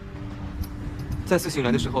再次醒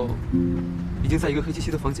来的时候，已经在一个黑漆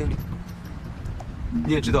漆的房间里。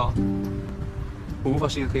你也知道，我无法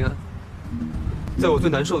适应黑暗。在我最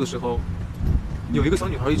难受的时候，有一个小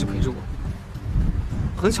女孩一直陪着我。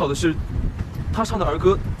很巧的是，她唱的儿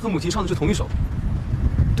歌和母亲唱的是同一首。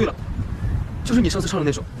对了，就是你上次唱的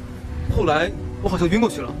那首。后来我好像晕过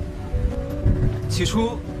去了。起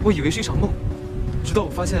初我以为是一场梦，直到我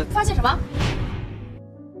发现什么？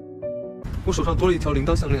我手上多了一条铃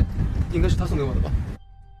铛项链，应该是他送给我的吧？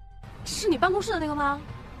是你办公室的那个吗？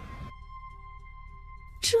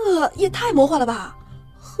这也太魔幻了吧！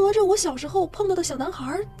合着我小时候碰到的小男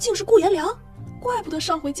孩竟是顾炎良，怪不得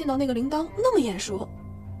上回见到那个铃铛那么眼熟。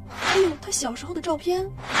还有他小时候的照片。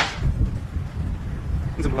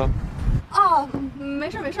你怎么了？啊，没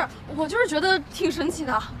事没事，我就是觉得挺神奇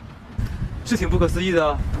的。是挺不可思议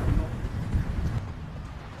的。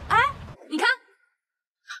哎，你看，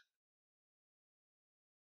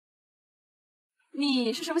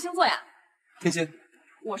你是什么星座呀？天蝎。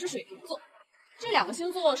我是水瓶座。这两个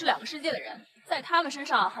星座是两个世界的人，在他们身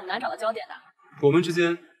上很难找到焦点的。我们之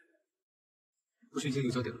间不是已经有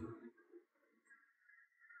焦点了吗？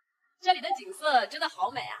这里的景色真的好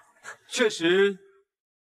美啊！确实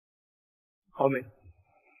好美。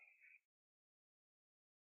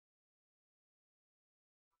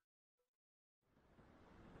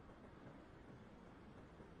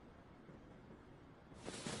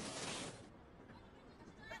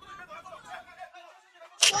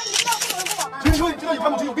听说你知道你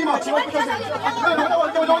潘母亲有病吗？千万不相信！知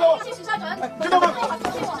道吗？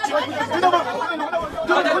知道吗？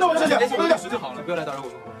点时就好了，不要来打扰我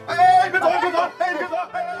们。哎，别走，别走！哎，别走！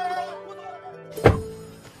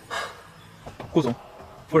顾总，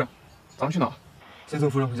夫人，咱们去哪？先送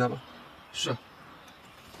夫人回家吧。是。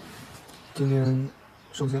今天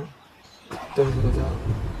收心了，待会回到家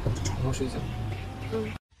好好睡一觉。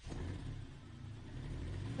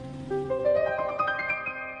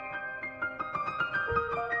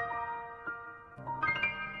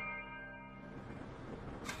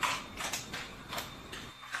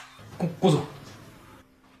顾总，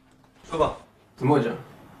说吧，怎么回事？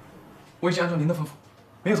我已经按照您的吩咐，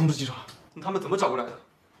没有通知记者。他们怎么找过来的？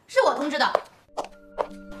是我通知的。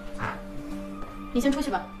你先出去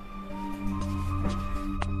吧。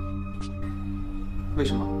为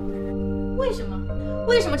什么？为什么？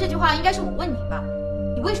为什么这句话应该是我问你吧？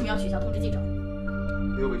你为什么要取消通知记者？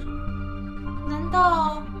没有为什么。难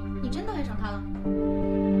道你真的爱上他了？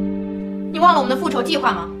你忘了我们的复仇计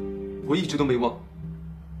划吗？我一直都没忘，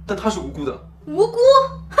但他是无辜的。无辜？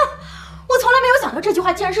哼！我从来没有想到这句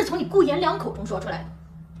话竟然是从你顾颜良口中说出来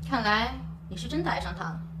的。看来你是真的爱上他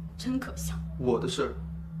了，真可笑。我的事儿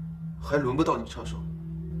还轮不到你插手，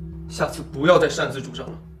下次不要再擅自主张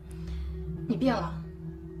了。你变了，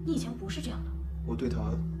你以前不是这样的。我对他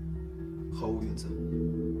毫无原则，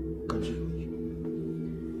甘之如饴。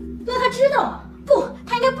那他知道吗？不，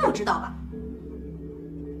他应该不知道吧？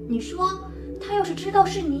你说他要是知道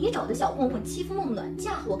是你找的小混混欺负孟暖，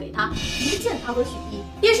嫁祸给他，离间他和许艺，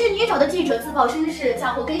也是你找的记者自曝身世，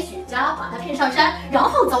嫁祸给许家，把他骗上山，然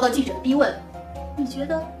后遭到记者的逼问，你觉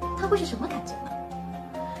得他会是什么感觉呢？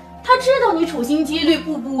他知道你处心积虑，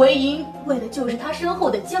步步为营，为的就是他身后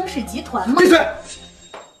的江氏集团吗？闭嘴！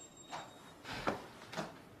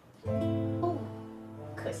哦，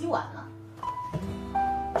可惜晚了。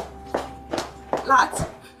垃圾，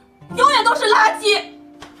永远都是垃圾。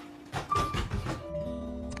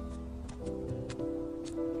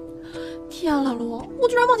天啊，老卢，我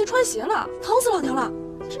居然忘记穿鞋了，疼死老娘了！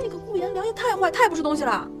这个顾颜良也太坏，太不是东西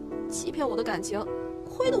了，欺骗我的感情，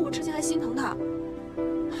亏得我之前还心疼他。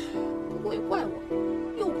不过也怪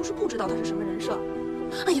我，又不是不知道他是什么人设。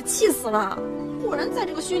哎呀，气死了！果然在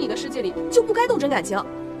这个虚拟的世界里就不该动真感情。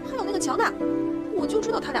还有那个乔娜，我就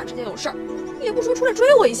知道他俩之间有事儿，也不说出来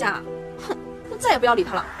追我一下。哼，我再也不要理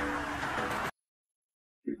他了。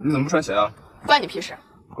你怎么不穿鞋啊？关你屁事！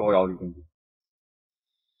高摇女公主。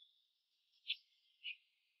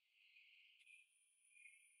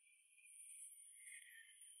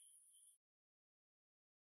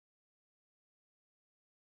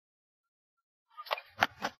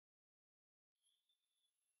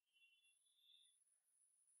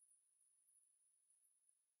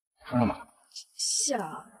穿上吧。谢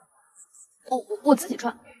了，我自己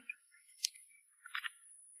穿。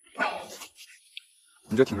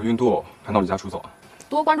你这挺着孕肚还闹离家出走啊？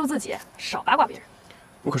多关注自己，少八卦别人。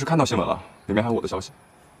我可是看到新闻了，里面还有我的消息。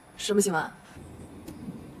什么新闻？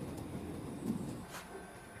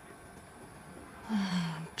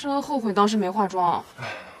真后悔当时没化妆。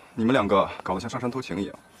你们两个搞得像上山偷情一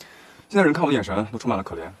样，现在人看我的眼神都充满了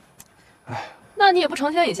可怜。哎，那你也不澄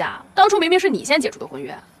清一下，当初明明是你先解除的婚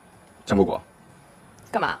约。江果果，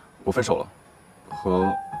干嘛？我分手了，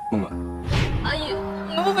和孟暖。阿姨，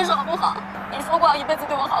我们不分手好不好？你说过要一辈子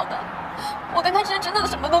对我好的，我跟他之间真的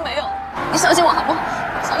什么都没有，你相信我好不好？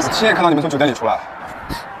相信我。亲眼看到你们从酒店里出来。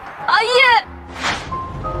阿姨。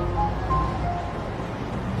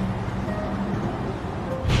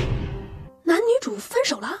男女主分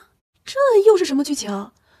手了？这又是什么剧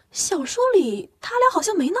情？小说里他俩好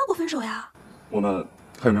像没闹过分手呀。我们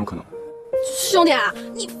还有没有可能？兄弟，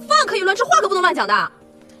你饭可以乱吃，话可不能乱讲的。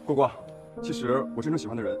果果，其实我真正喜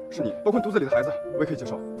欢的人是你，包括肚子里的孩子，我也可以接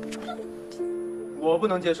受。我不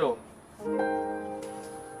能接受。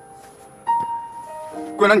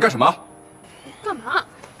桂兰，你干什么？干嘛？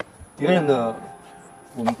别人的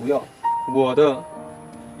我们不要，我的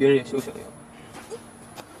别人也休想要。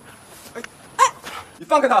你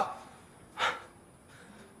放开他！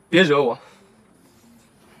别惹我。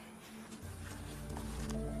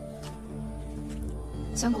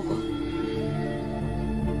江果果，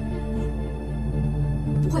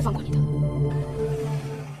不会放过你的。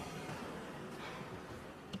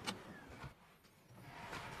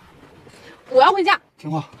我要回家。听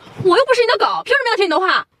话。我又不是你的狗，凭什么要听你的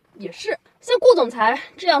话？也是，像顾总裁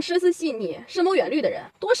这样心思细腻、深谋远虑的人，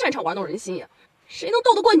多擅长玩弄人心呀！谁能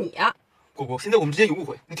斗得过你呀？果果，现在我们之间有误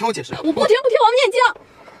会，你听我解释。我不听，我们念经。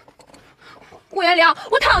顾颜良，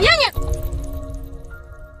我讨厌你！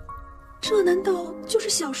这难道就是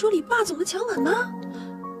小说里霸总的强吻吗？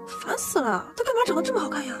烦死了，他干嘛长得这么好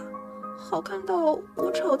看呀？好看到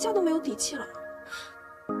我吵架都没有底气了。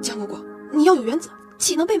江果果，你要有原则，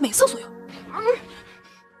岂能被美色所有？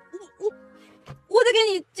我再给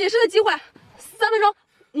你解释的机会，3分钟，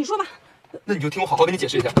你说吧。那你就听我好好跟你解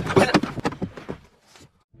释一下。我现在，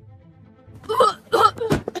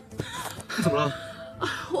你怎么了？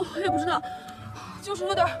我也不知道，就是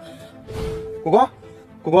有点。果果，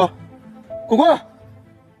果果，果果。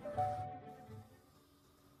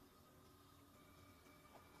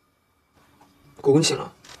果果，你醒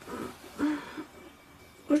了？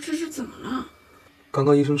我这是怎么了？刚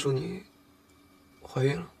刚医生说你怀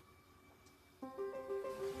孕了。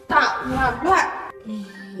大反派？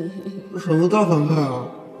什么大反派啊？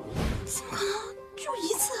怎么可能？就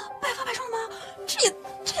一次百发百中的吗？这也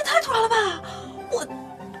太突然了吧！我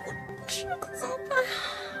这可怎么办呀？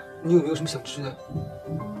你有没有什么想吃的？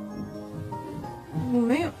我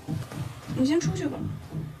没有，你先出去吧。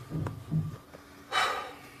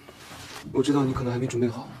我知道你可能还没准备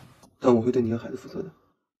好，但我会对你和孩子负责的。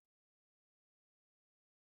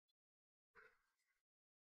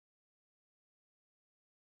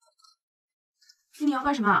你要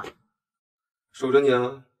干什么？守着你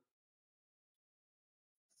啊！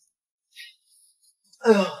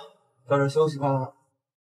哎呀，早点休息吧。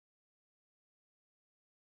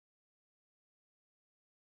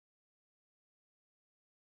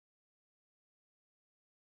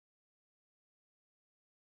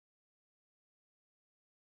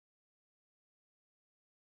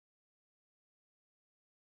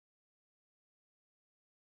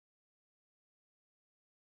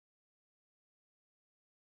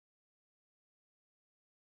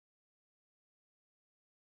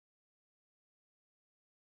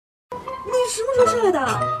你什么时候上来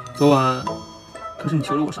的？昨晚，可是你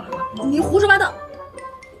求着我上来的。你胡说八道！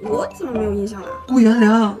我怎么没有印象啊？顾颜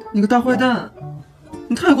良，你个大坏蛋！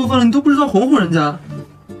你太过分了，你都不知道哄哄人家。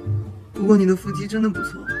不过你的腹肌真的不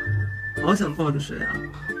错，好想抱着睡啊！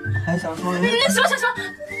还想说……行，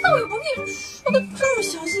倒也不必说的这么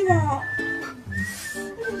详细吧。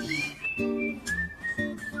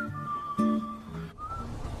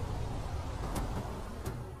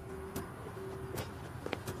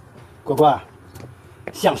果果，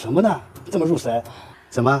想什么呢？这么入神？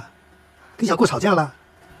怎么，跟小顾吵架了？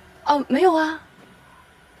哦，没有啊。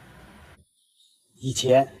以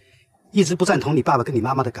前一直不赞同你爸爸跟你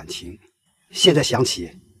妈妈的感情，现在想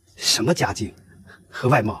起，什么家境和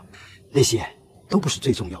外貌，那些都不是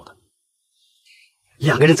最重要的。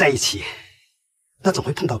两个人在一起，那总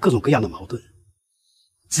会碰到各种各样的矛盾，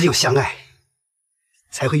只有相爱，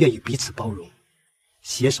才会愿意彼此包容，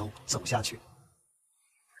携手走下去。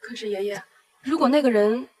可是爷爷，如果那个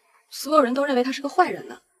人，所有人都认为他是个坏人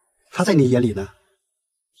呢？他在你眼里呢？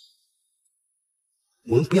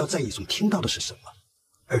我们不要在意中听到的是什么，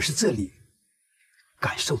而是这里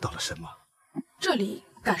感受到了什么。这里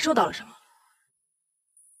感受到了什么？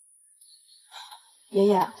爷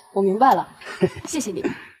爷，我明白了，谢谢你。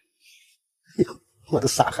我的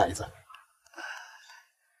傻孩子。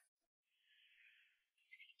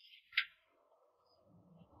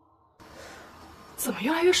怎么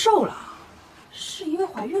越来越瘦了？是因为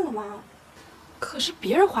怀孕了吗？可是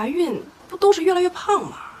别人怀孕不都是越来越胖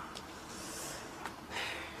吗？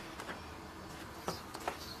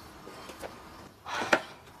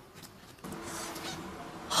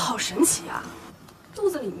好神奇啊！肚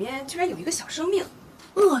子里面居然有一个小生命，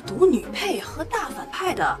恶毒女配和大反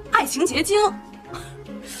派的爱情结晶。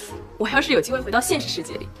我要是有机会回到现实世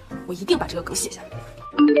界里，我一定把这个梗写下来。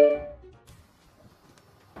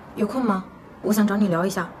有空吗？我想找你聊一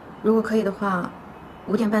下，如果可以的话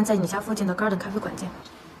，5点半在你家附近的 Garden 咖啡馆见。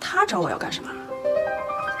他找我要干什么？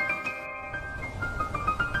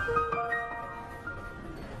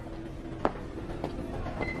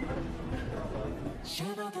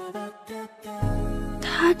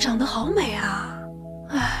她长得好美啊！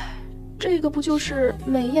哎，这个不就是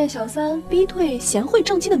美艳小三逼退贤惠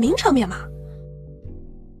正妻的名场面吗？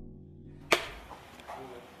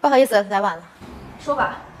不好意思，来晚了。说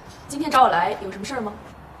吧，今天找我来有什么事儿吗？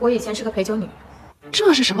我以前是个陪酒女。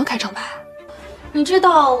这是什么开场白？你知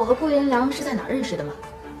道我和顾颜良是在哪认识的吗？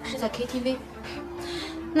是在 KTV。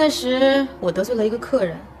那时我得罪了一个客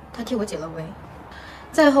人，他替我解了围。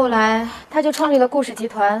再后来，他就创立了顾氏集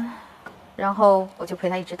团，然后我就陪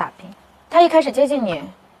他一直打拼。他一开始接近你，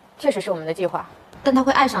确实是我们的计划，但他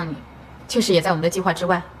会爱上你，确实也在我们的计划之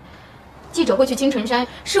外。记者会去青城山，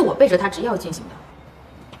是我背着他执意要进行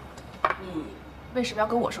的。你为什么要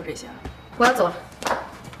跟我说这些？我要走了。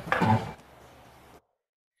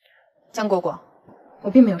江果果，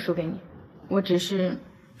我并没有输给你，我只是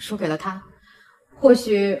输给了他。或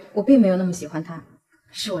许我并没有那么喜欢他，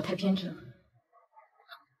是我太偏执了。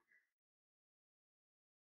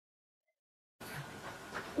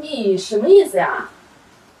你什么意思呀？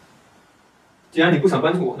既然你不想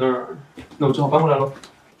搬去我那儿，那我只好搬回来喽。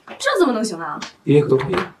这怎么能行啊？爷爷可都同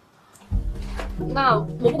意了。那我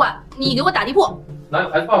不管，你给我打地铺。哪有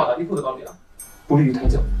孩子爸爸打地铺的道理啊？不利于胎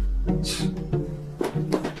教。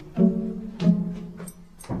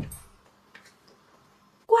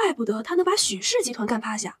怪不得他能把许氏集团干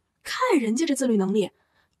趴下，看人家这自律能力，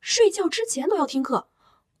睡觉之前都要听课，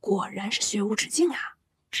果然是学无止境啊！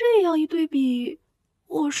这样一对比，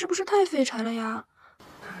我是不是太废柴了呀？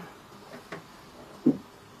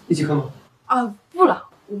一起看吗？啊，不了，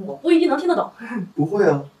我不一定能听得懂。不会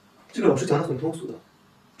啊，这个老师讲的很通俗的，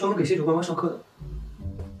专门给新手爸妈上课的。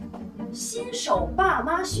新手爸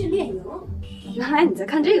妈训练营，原来你在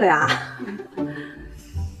看这个呀？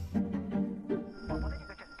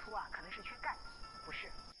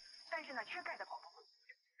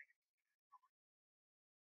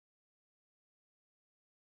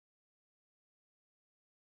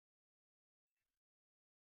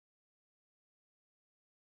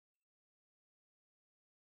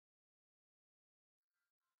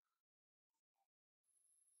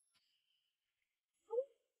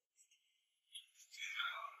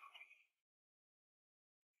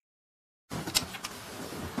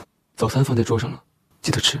早餐放在桌上了，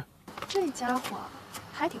记得吃。这家伙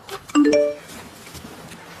还挺会。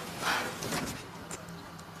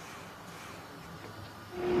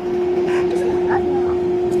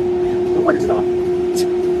我就知道了。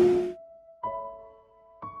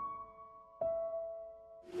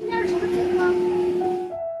今天是什么节日吗？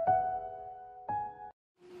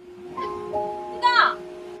金刚，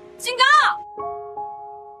金刚！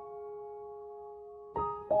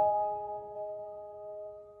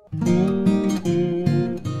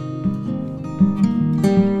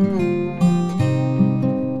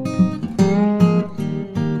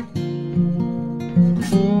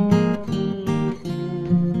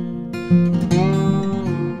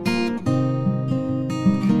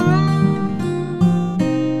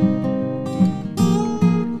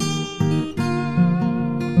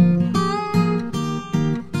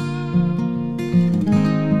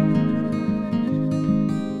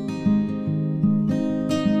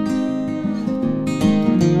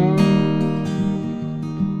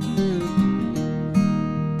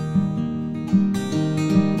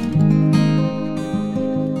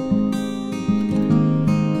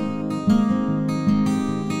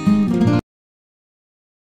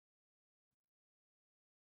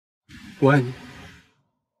我爱你，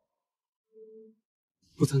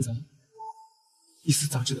不掺杂一丝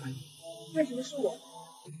杂质的爱意。为什么是我？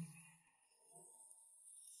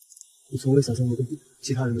我从未想象过跟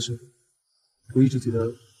其他人的生活，我一直觉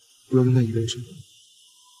得我要跟他一个人生活。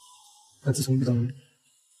但自从遇到你，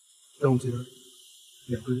让我觉得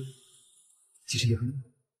两个人其实也很好。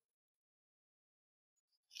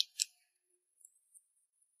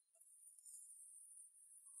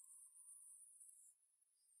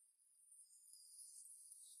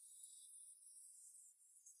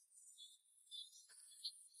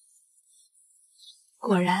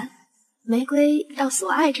果然，玫瑰要所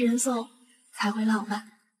爱之人送，才会浪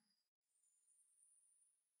漫。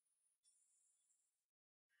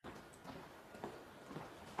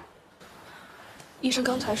医生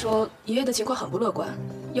刚才说爷爷的情况很不乐观，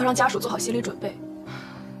要让家属做好心理准备。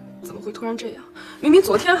怎么会突然这样？明明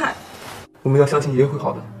昨天还……我们要相信爷爷会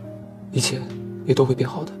好的，一切也都会变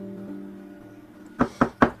好的。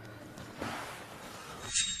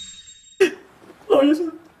老爷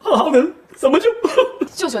是好人，怎么就……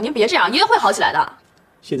舅舅，您别这样，爷爷会好起来的。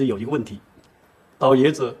现在有一个问题，老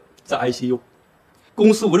爷子在 ICU，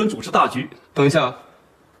 公司无人主持大局。等一下，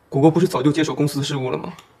果果不是早就接手公司的事务了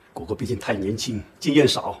吗？果果毕竟太年轻，经验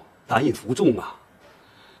少，难以服众啊。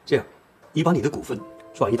这样，你把你的股份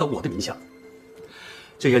转移到我的名下，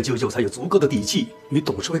这样舅舅才有足够的底气与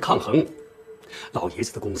董事会抗衡。老爷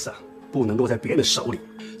子的公司啊，不能落在别人手里，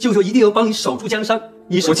舅舅一定要帮你守住江山。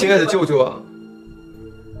你是我亲爱的舅舅啊，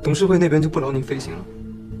董事会那边就不劳您费心了。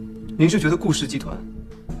您是觉得顾氏集团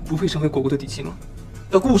不配成为果果的底气吗？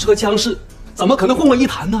那顾氏和江氏怎么可能混为一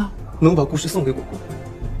谈呢？能把顾氏送给果果，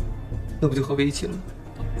那不就合为一起了吗？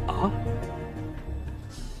啊！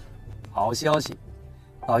好消息，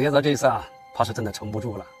老爷子这次啊，怕是真的撑不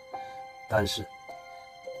住了。但是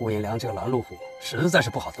顾延良这个拦路虎实在是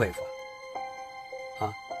不好对付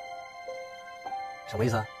啊！什么意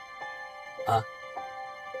思啊？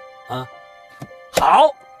好，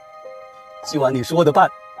就按你说的办。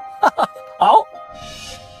哈哈，好。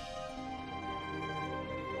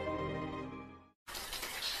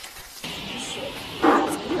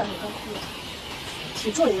怎么越来越干枯了？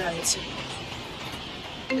体重也越来越轻。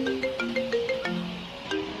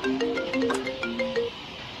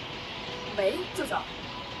喂，舅舅。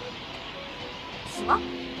什么？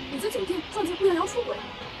你在酒店撞见顾彦良出轨，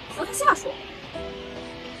和他下属？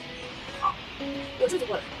好，我这就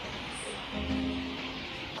过来。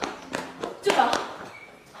舅舅。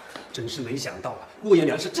真是没想到啊，顾延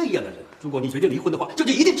良是这样的人。如果你决定离婚的话，舅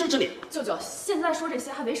舅一定支持你。舅舅，现在说这些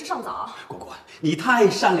还为时尚早。果果，你太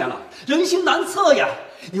善良了，人心难测呀！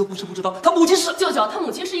你又不是不知道，他母亲是……舅舅，他母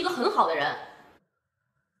亲是一个很好的人。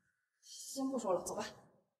先不说了，走吧。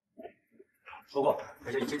说过，大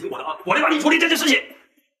家一切听我的啊，我来帮你处理这件事情。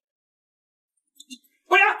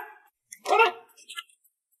顾延良，开门！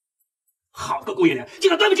好个顾延良，竟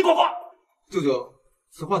然对不起果果！舅舅，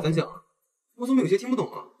此话怎讲？我怎么有些听不懂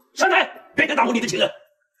啊？闪开！别敢耽误你的情人！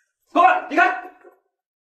果果，离开！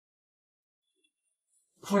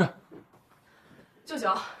夫人，舅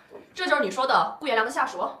舅，这就是你说的顾延良的下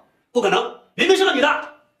属？不可能，明明是个女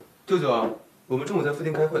的。舅舅，我们中午在副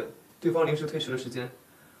厅开会，对方临时推迟了时间，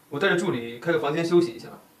我带着助理开个房间休息一下。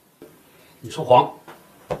你说谎。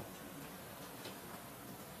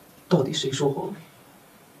到底谁说谎？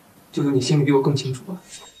舅舅，你心里比我更清楚吧？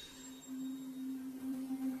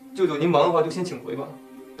舅舅，您忙的话就先请回吧，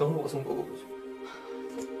等会儿我送果果回去。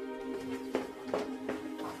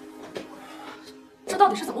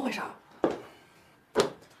底是怎么回事？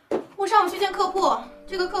我上午去见客户，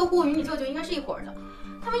这个客户与你舅舅应该是一伙的，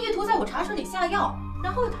他们意图在我茶水里下药，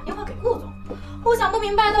然后又打电话给顾总。我想不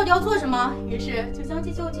明白到底要做什么，于是就将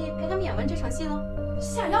计就计，陪他们演完这场戏了。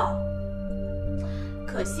下药？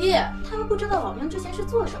可惜他们不知道老娘之前是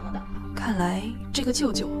做什么的。看来这个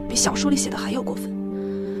舅舅比小说里写的还要过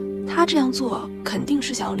分，他这样做肯定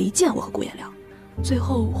是想要离间我和顾颜良，最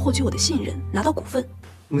后获取我的信任，拿到股份。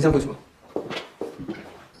我们先回去吧。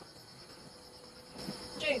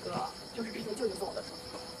这个就是之前舅舅送我的车，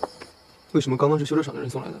为什么刚刚是修车厂的人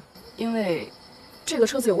送来的？因为这个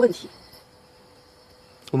车子有问题。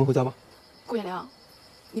我们回家吧。顾颜良，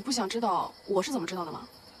你不想知道我是怎么知道的吗？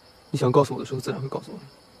你想告诉我的时候，自然会告诉我的，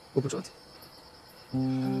我不着急。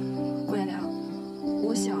顾颜良，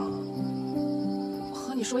我想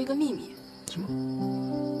和你说一个秘密。什么？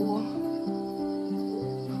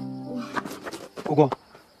我果果，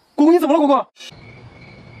果果你怎么了？果果，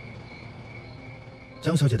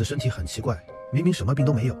张小姐的身体很奇怪，明明什么病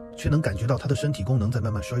都没有，却能感觉到她的身体功能在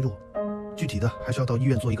慢慢衰弱。具体的还是要到医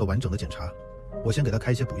院做一个完整的检查。我先给她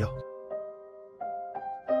开一些补药。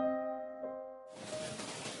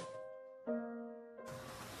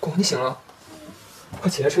果果你醒了，快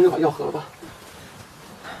起来趁热把药喝了吧。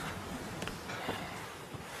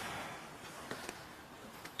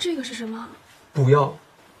这个是什么？补药，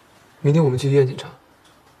明天我们去医院检查。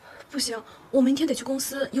不行，我明天得去公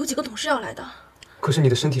司，有几个董事要来的。可是你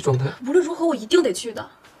的身体状态……无论如何，我一定得去的。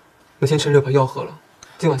那先趁热把药喝了，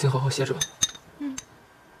今晚先好好歇着吧。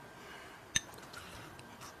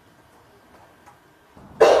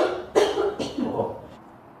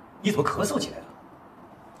你怎么咳嗽起来了？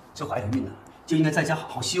这怀了孕了，就应该在家好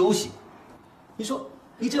好休息。你说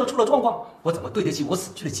你这要出了状况，我怎么对得起我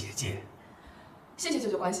死去的姐姐？谢谢舅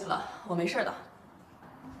舅关心了，我没事的。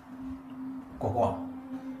果果，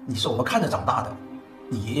你是我们看着长大的，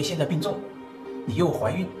你爷爷现在病重，你又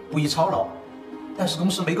怀孕，不宜操劳。但是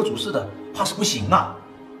公司没个主事的，怕是不行啊。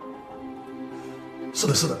是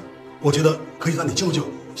的，是的，我觉得可以让你舅舅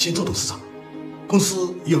先做董事长，公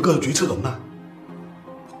司也有个决策人呢。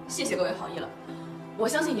谢谢各位好意了，我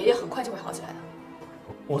相信爷爷很快就会好起来的。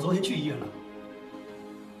我昨天去医院了，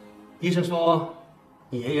医生说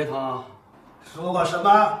你爷爷他说过什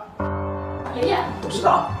么？爷爷，董事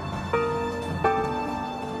长，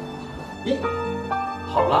咦，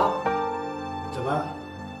好了？怎么，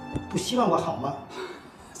不希望我好吗？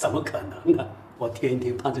怎么可能呢？我天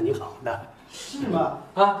天盼着你好呢。是吗？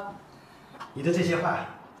啊，你的这些话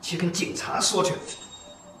去跟警察说去。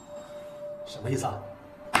什么意思啊？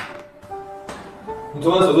你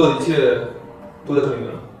昨晚所做的一切都在证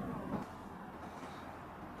明了。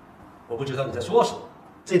我不知道你在说什么。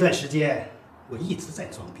这段时间我一直在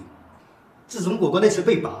装病，自从果果那次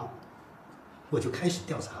被绑，我就开始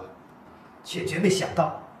调查了，却绝没想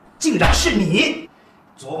到，竟然是你！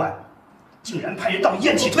昨晚竟然派人到医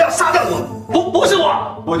院企图要杀掉我！不是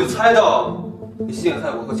我！我就猜到你陷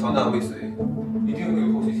害我和乔娜未遂，一定会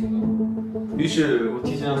有后续行动。于是我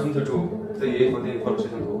提前让孙特助在爷爷房间里放了摄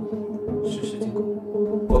像头，实时监控。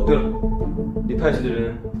哦，对了，你派去的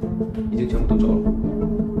人已经全部都招了。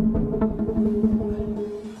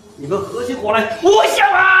你们合起伙来诬陷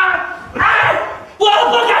我！我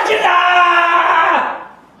不干净的！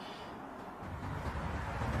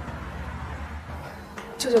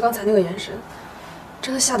舅舅刚才那个眼神，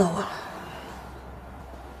真的吓到我了。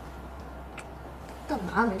干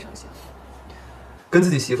嘛没成想？跟自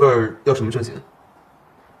己媳妇儿要什么证件？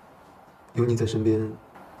有你在身边，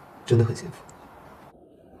真的很幸福。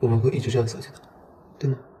我们会一直这样小心的，对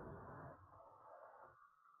吗？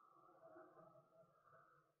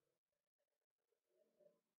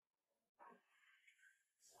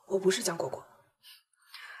我不是江果果。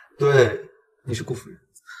对，你是顾夫人。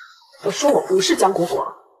我说我不是江果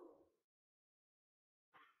果。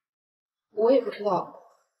我也不知道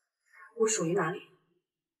我属于哪里。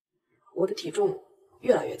我的体重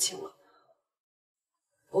越来越轻了，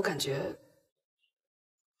我感觉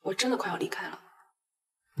我真的快要离开了。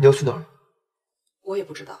你要去哪儿？我也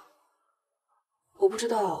不知道。我不知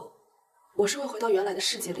道我是会回到原来的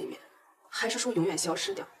世界里面，还是说永远消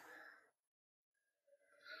失掉。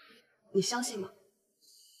你相信吗？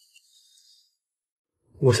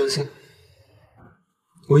我相信。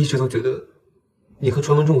我一直都觉得你和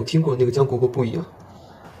传闻中我听过的那个江果果不一样，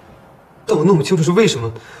但我弄不清楚是为什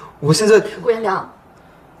么。我现在……顾颜良，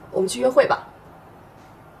我们去约会吧。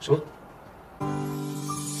什么？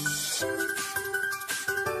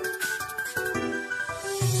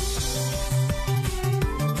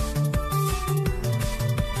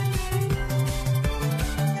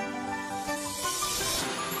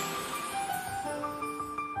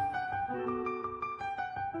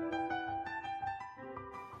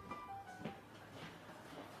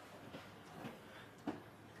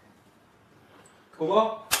果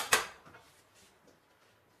果，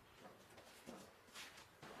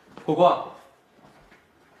果果，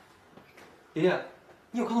爷爷，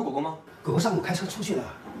你有看到果果吗？果果上午开车出去了。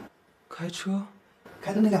开车？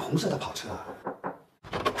开的那辆红色的跑车。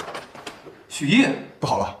许毅，不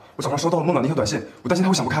好了！我早上收到了孟暖那条短信，我担心他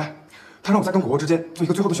会想不开，他让我在跟果果之间做一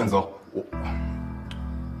个最后的选择。我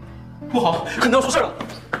不好，肯定要出事了。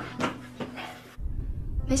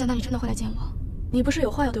没想到你真的会来见我。你不是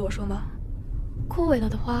有话要对我说吗？枯萎了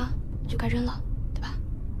的花就该扔了，对吧？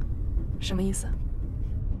什么意思？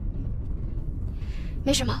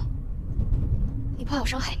没什么。你怕我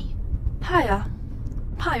伤害你？怕呀，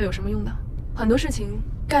怕又有什么用呢？很多事情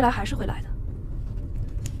该来还是会来的。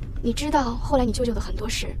你知道后来你舅舅的很多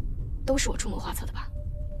事，都是我出谋划策的吧？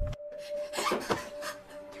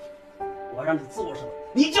我让你做什么，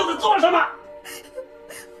你就得做什么。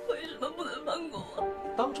为什么不能放过我？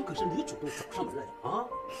当初可是你主动找上门来的啊！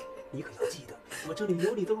你可要记得，我这里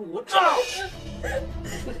有你的裸照。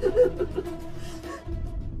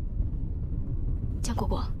江果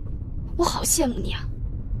果，我好羡慕你啊！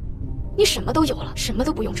你什么都有了，什么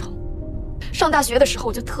都不用愁。上大学的时候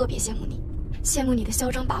我就特别羡慕你，羡慕你的嚣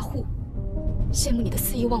张跋扈，羡慕你的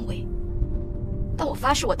肆意妄为。但我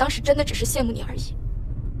发誓，我当时真的只是羡慕你而已。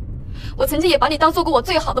我曾经也把你当做过我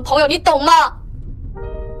最好的朋友，你懂吗？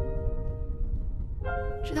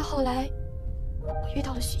直到后来，我遇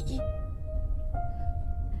到了许一，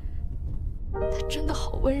他真的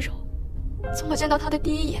好温柔。从我见到他的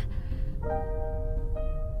第一眼，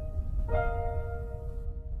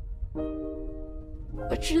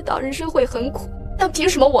我知道人生会很苦，但凭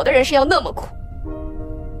什么我的人生要那么苦？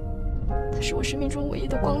他是我生命中唯一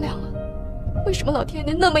的光亮啊！为什么老天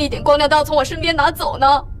连那么一点光亮都要从我身边拿走呢？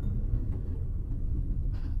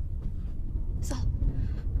算了，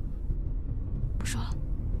不说了。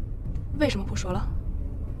为什么不说了？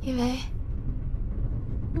因为……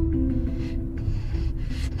你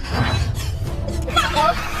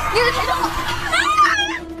的陪着我！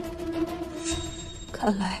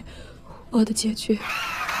看来我的结局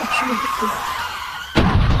还是没有错。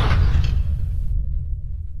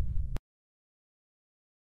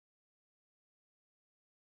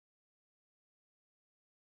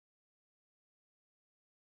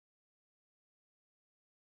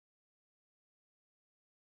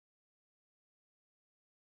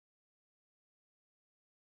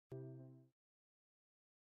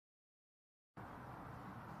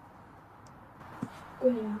贵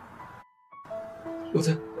阳，我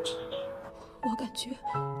在。我感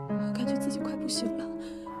觉自己快不行了。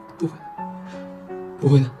不会，不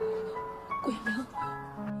会的。贵阳，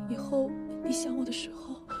以后你想我的时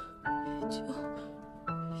候，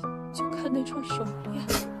就看那串手链。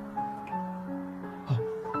好，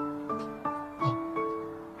好。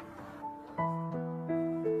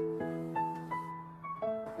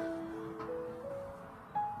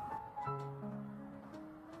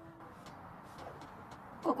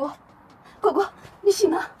果果，果果，你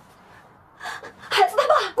醒了！孩子他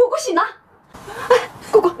爸，果果醒了！哎，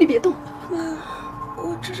果果，你别动。妈，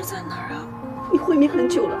我这是在哪儿啊？你昏迷很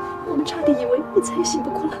久了，我们差点以为你再也醒不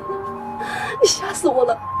过来了。你吓死我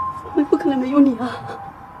了，我们不可能没有你啊！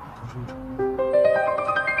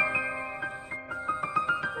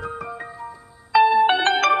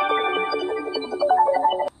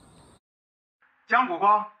江果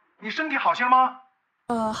果，你身体好些了吗？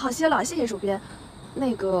好些了，谢谢主编。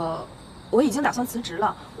那个，我已经打算辞职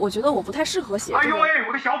了。我觉得我不太适合写。哎呦喂，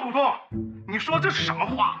我的小祖宗，你说这是什么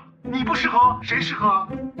话？你不适合，谁适合？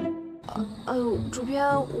主编，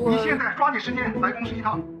我……你现在抓紧时间来公司一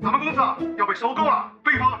趟，咱们公司要被收购了，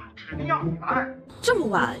对方指定要你来。这么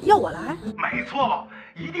晚要我来？没错，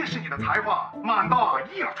一定是你的才华满到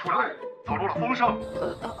溢了出来，走漏了风声。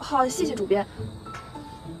好，谢谢主编。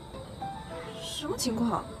什么情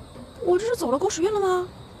况？我这是走了狗屎运了吗？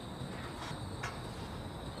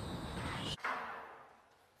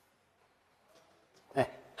哎，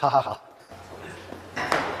好。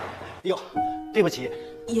哟，对不起，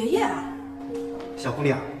爷爷。小姑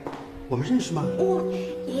娘，我们认识吗？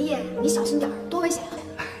爷爷，你小心点，多危险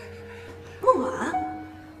啊！孟晚，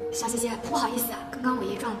小姐姐，不好意思啊，刚刚我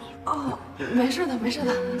爷撞你。哦，没事的，没事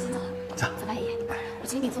的。先走了，走吧，爷爷，我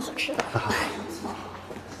今天给你做好吃的。好。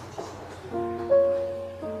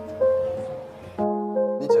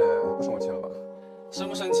你姐不生我气了吧？生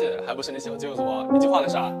不生气还不是你小舅子我，你计划的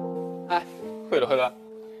啥？哎，会了。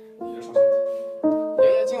你这说什么？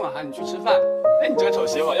爷爷今晚喊你去吃饭，哎，你这个丑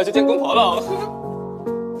媳妇要去见公婆了。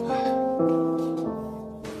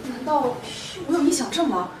难道是我有你想这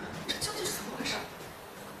么？这究竟是怎么回事？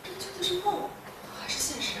这究竟是梦还是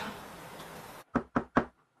现实啊？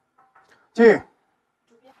进。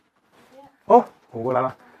哦，果果来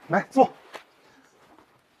了，来坐。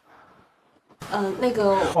那个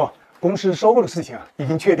哦，公司收购的事情啊，已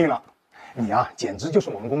经确定了。你啊，简直就是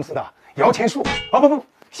我们公司的摇钱树啊！不，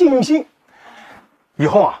幸运星。以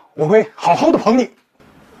后啊，我会好好的捧你。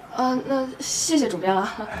那谢谢主编了。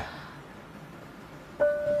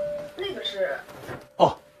那个是？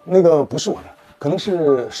哦，那个不是我的，可能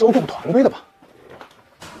是收购团队的吧。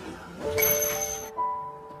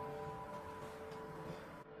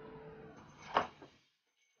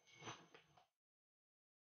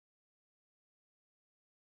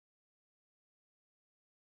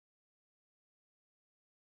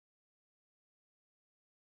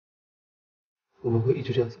我们会一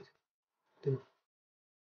直这样下去，对吗？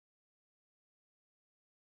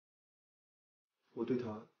我对他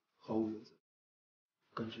毫无原则，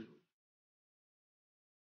甘之如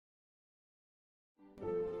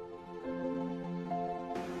饴。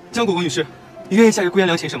江果果女士，你愿意嫁给顾颜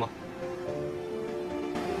良先生吗？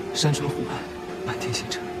山川湖畔，满天星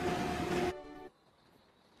辰。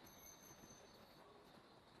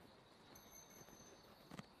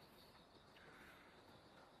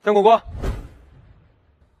江果果。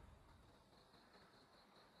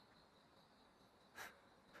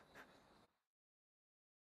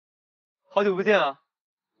好久不见啊，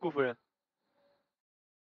顾夫人。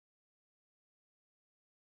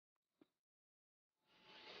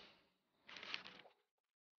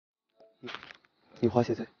你花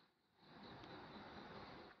谢罪。